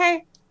like,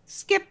 okay,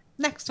 skip,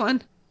 next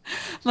one.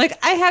 Like,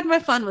 I had my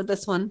fun with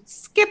this one.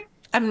 Skip.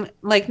 I'm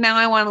like, now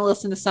I want to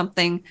listen to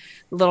something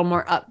a little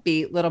more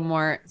upbeat, a little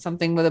more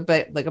something with a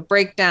bit like a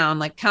breakdown,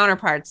 like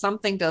Counterparts,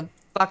 something to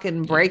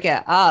fucking Yeah. break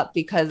it up,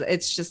 because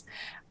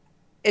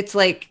it's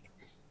like,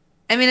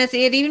 I mean,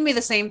 it'd even be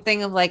the same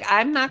thing of like,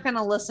 I'm not going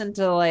to listen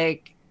to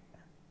like,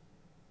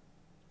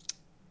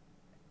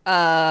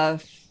 uh,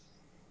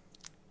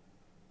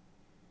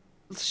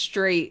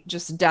 straight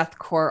just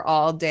deathcore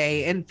all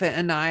day, Infant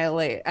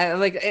Annihilator,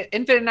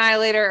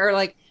 or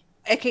like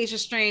Acacia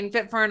Strain,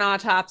 Fit for an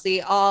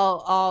Autopsy,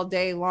 all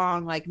day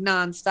long, like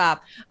nonstop.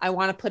 I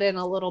want to put in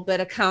a little bit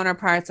of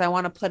Counterparts. I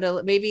want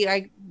to maybe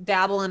I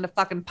dabble into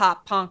fucking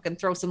pop punk and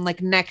throw some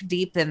like Neck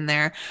Deep in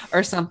there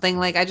or something.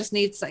 Like I just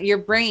need your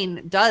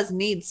brain does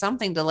need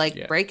something to like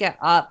Yeah. break it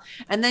up,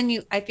 and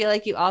then I feel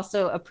like you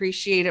also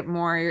appreciate it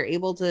more. You're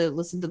able to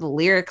listen to the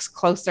lyrics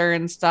closer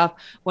and stuff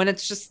when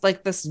it's just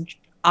like this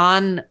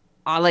on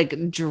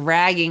like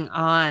dragging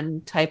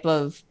on type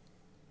of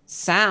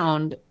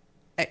sound.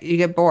 You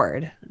get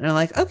bored and you're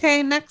like,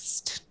 okay,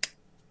 next.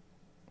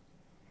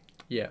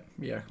 Yeah.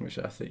 Yeah.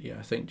 I think. Yeah.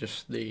 I think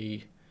just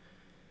the.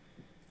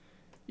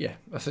 Yeah.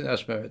 I think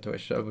that's merit to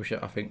it.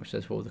 I think which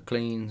says all the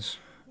cleans.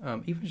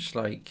 Even just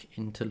like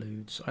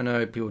interludes. I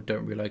know people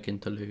don't really like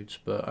interludes,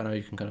 but I know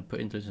you can kind of put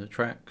interludes in the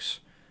tracks.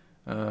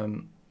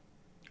 And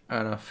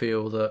I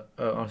feel that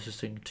I was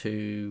listening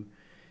to.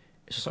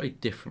 It's a slightly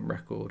different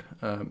record.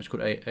 It's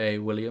called A.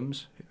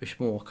 Williams. It's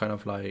more kind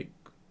of like,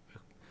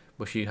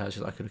 well, she has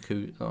like an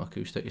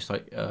acoustic. It's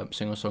like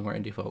singer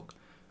songwriter indie folk,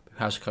 who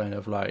has kind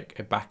of like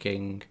a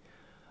backing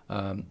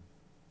um,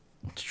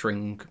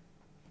 string.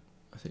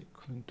 I think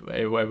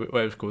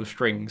where it's called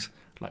strings,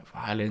 like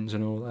violins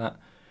and all that.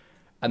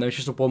 And there's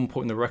just a one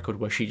point in the record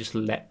where she just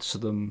lets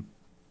them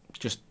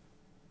just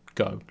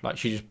go. Like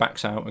she just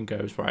backs out and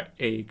goes, right,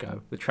 here you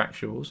go, the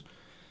track's yours.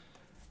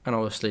 And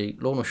obviously,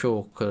 Lorna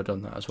Shore could have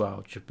done that as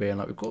well, just being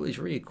like, we've got these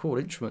really cool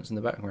instruments in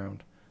the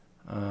background.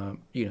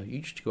 You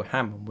just go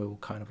ham and we'll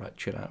kind of like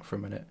chill out for a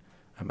minute.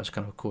 And that's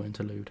kind of a cool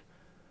interlude.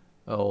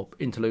 Or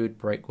interlude,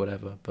 break,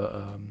 whatever. But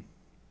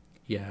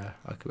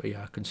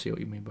I can see what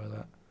you mean by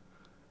that.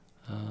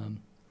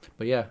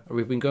 But yeah,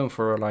 we've been going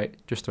for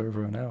like just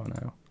over an hour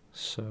now.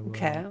 So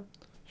Okay.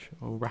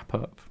 we'll wrap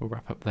up. We'll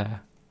wrap up there.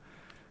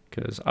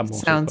 Because I'm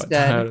also Sounds quite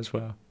good. tired as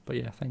well. But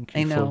yeah, thank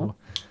you I know.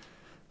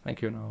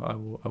 thank you, and I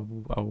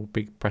will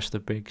press the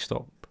big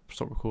stop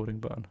recording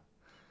button.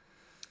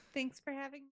 Thanks for having